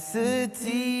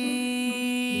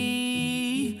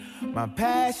capacity. My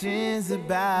passion's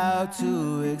about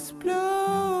to explode.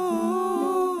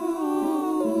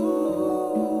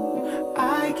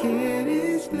 I can't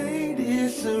explain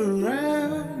it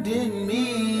surrounding me.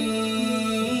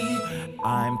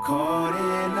 I'm caught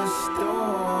in a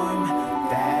storm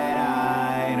that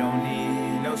I don't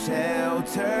need no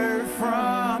shelter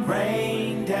from.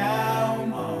 Rain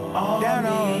down on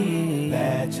me.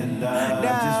 Let your love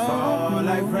just fall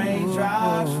like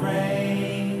raindrops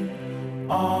rain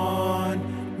on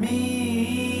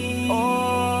me.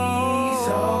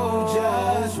 So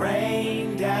just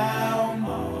rain down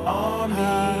on me.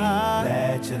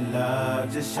 Let your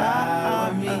love just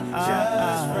shower me.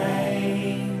 Just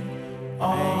rain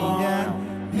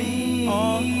on me.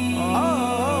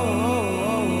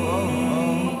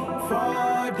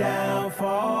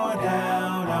 Fall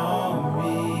down on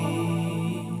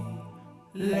me.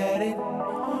 Let it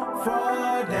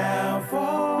fall down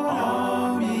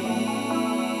on me.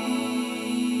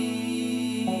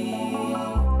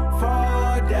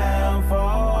 Fall down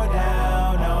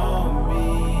on me.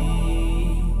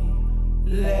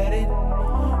 Let it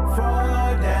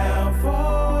fall down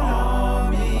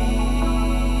on me.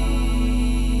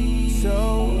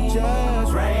 So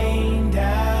just rain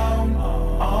down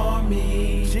on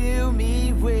me. Chill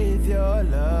me with your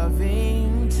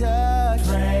loving touch.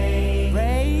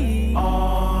 Rain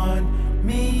on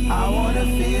me. I wanna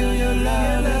feel your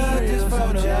love just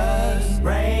for just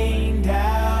rain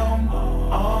down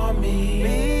on me.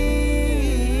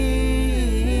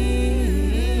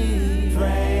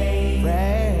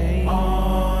 Rain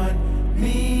on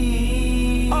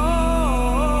me.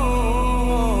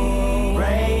 Oh,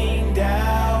 rain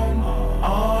down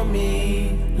on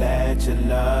me. Let your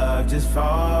love just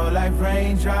fall like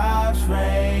raindrops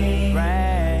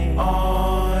rain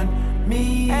on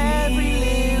me. Every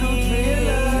little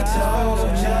drip,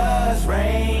 so just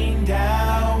rain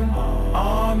down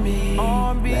on me.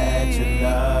 Let your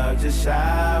love just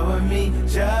shower me.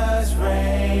 Just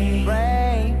rain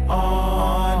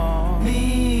on me.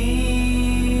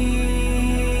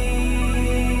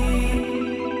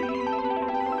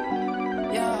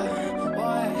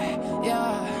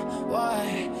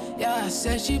 Yeah,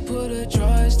 said she put her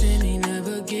trust in me,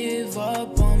 never give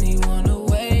up on me, wanna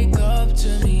wake up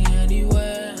to me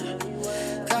anywhere.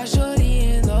 Got shorty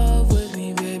in love with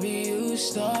me, baby, you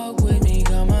stuck with me,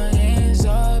 got my hands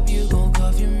up, you gon'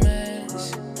 cuff your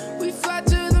mess. We fly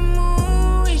to the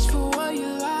moon, reach for what you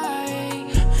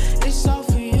like. It's all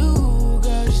for you,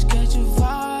 girl, just catch a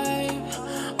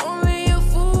vibe. Only a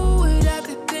fool would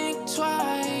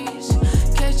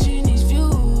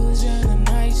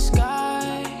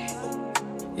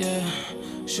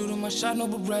got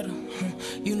no Beretta.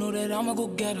 You know that I'ma go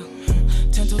get her.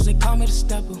 10 toes, they call me the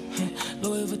stepper.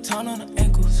 Louis Vuitton on her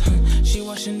ankles. She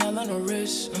wear Chanel on her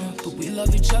wrist. But we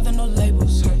love each other, no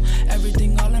labels.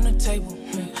 Everything all on the table.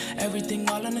 Everything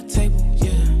all on the table,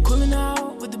 yeah. Cooling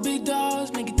out with the big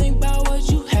dogs, make you think about what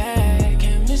you had.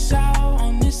 Can't miss out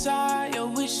on this side, your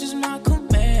wish is my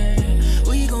command.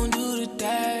 We gon' do the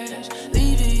dash,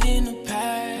 leave it in the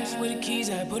past. Where the keys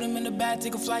at? Put them in the bag,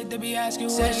 take a flight, they be asking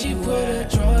where you at. Said she put her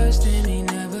trust in me,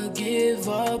 never give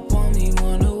up on me.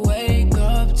 Wanna wake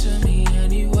up to me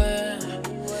anywhere.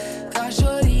 Got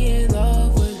shorty in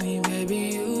love with me, baby,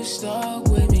 you stuck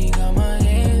with me. Got my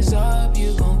hands up,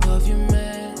 you gon' cuff your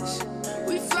mess.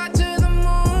 We fly to the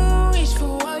moon, reach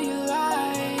for what you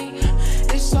like.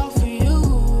 It's all for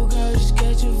you, girl, just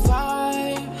get your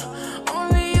vibe.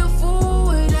 Only a fool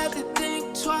would have to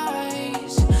think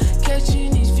twice.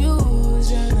 Catching these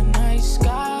views in the night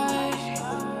sky.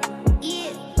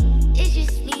 Yeah, it's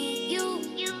just me, you,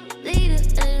 later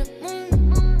at the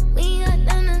moon. We got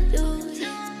nothing to lose.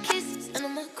 Kisses under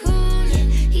my croon.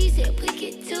 He said, we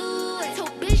get to it. So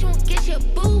bitch won't get your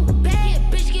boo back. Yeah,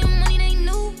 bitch get money, they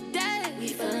knew that. We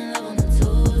fell in love on the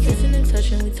toes. Kissing and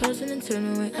touching, we toasting and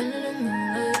turning right under the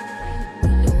moonlight. We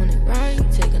doing it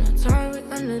right, taking our time right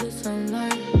under the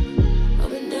sunlight.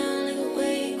 Up and down like a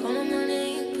wave, calling my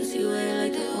name. Pussy wet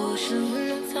like the ocean.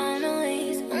 No time to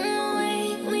waste. On my way,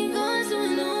 we going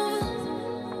soon over.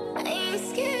 I ain't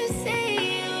scared to say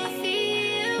how I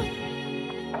feel.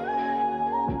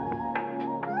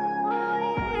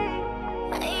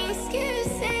 I ain't scared to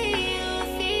say how I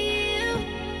feel.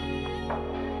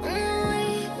 On my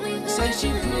way, we going Said she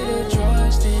put her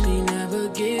trust in me, never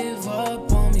give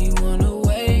up on me. Wanna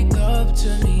wake up to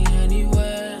me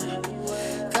anywhere.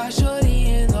 Got shorty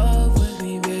in love with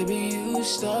me, baby, you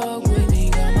stuck with me.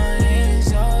 Got my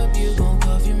hands up, you gon'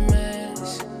 cuff your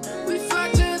mess. We fly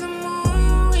to the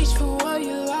moon, reach for what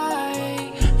you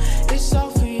like. It's all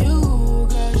for you,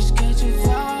 girl, just catch your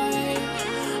vibe.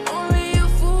 Only a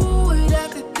fool would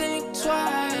have to think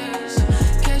twice.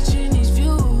 Catching these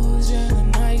views in the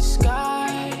night sky.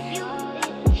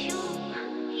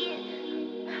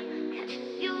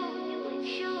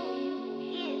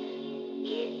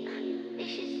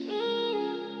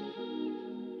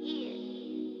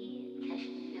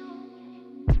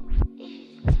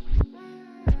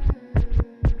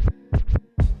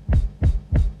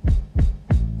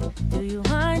 Do you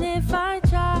mind if I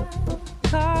try?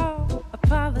 Call,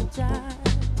 apologize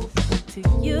to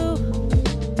you.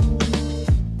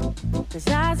 'Cause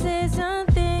I said some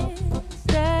things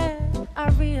that I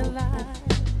realized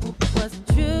wasn't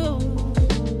true.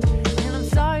 And I'm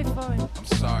sorry for it. I'm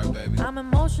sorry, baby. I'm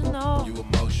emotional. You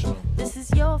emotional. This is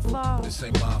your fault. This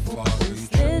ain't my fault. You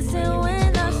Listen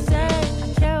when I say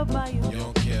I care about you. You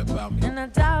don't care about me. And I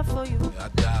die for you. I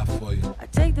die for you. I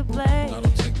take the blame. I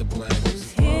don't take the blame.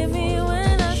 Just hear me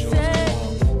when I say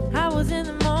I was in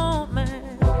the moment.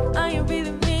 I ain't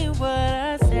really mean what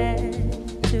I said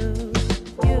to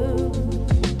you.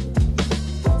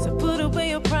 So put away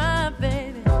your pride,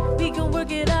 baby. We can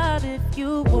work it out if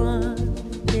you want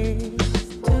this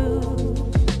too.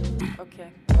 Okay.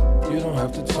 You don't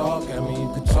have to talk at me, you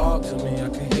can talk to me, I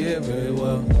can hear very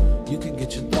well. You can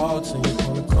get your thoughts and you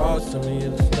come across to me,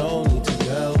 and there's no need to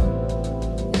yell.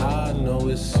 I know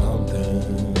it's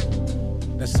something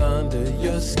that's under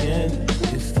your skin.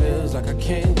 It feels like I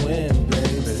can't win,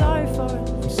 baby. Sorry for it.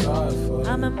 I'm sorry for it.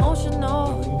 I'm emotional.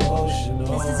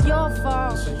 This is your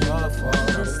fault. This is your fault.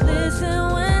 Just listen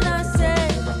when I say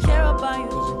I care about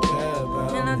you.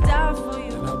 And I die for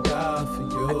you. And I'll die for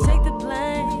you. I take the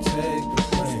blame. Take the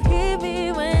blame. Just hear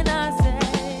me when I say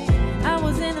I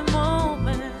was in the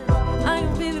moment. I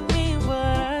ain't really mean what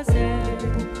I said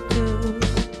to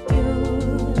you.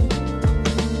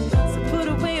 So put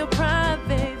away your pride,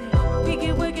 baby. We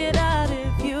can work it out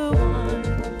if you want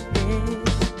it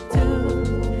to.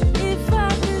 If I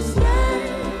can stay,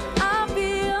 I'll be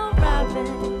alright,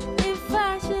 babe. If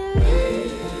I should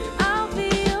leave, I'll be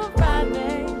alright,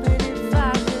 babe. But if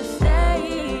I could stay,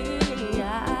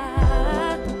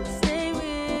 I'd stay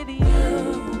with you.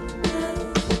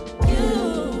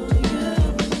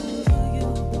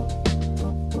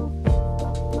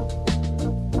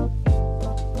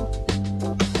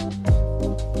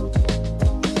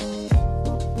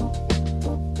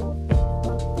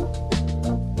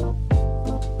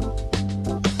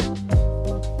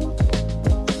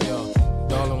 Yo,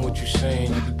 darling, what you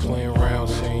saying? You be playing around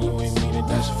saying you ain't mean it,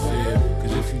 that's a fear.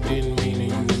 'Cause if you didn't mean it,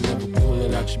 you would never pull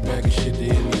it out your bag of shit to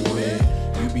anywhere.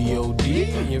 You be OD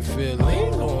and you feel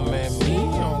lame, don't man me. I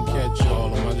don't catch all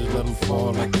of them, I just let them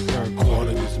fall like the third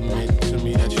quarter. Just admit to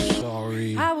me that you're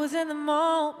sorry. I was in the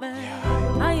moment.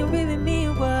 I ain't really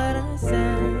mean what I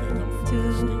said to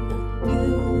you.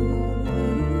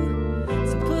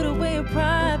 So put away your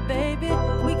pride, baby.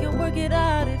 We can work it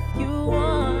out if you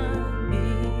want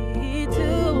me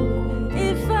to.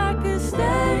 If I could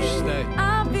stay,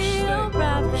 I'll be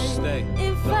alright, baby.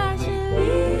 If I should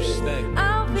leave,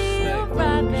 I'll be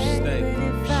alright, baby. But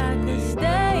if I could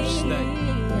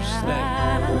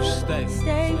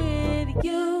stay with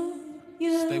you.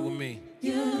 Stay with me.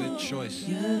 Good choice.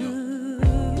 Yo.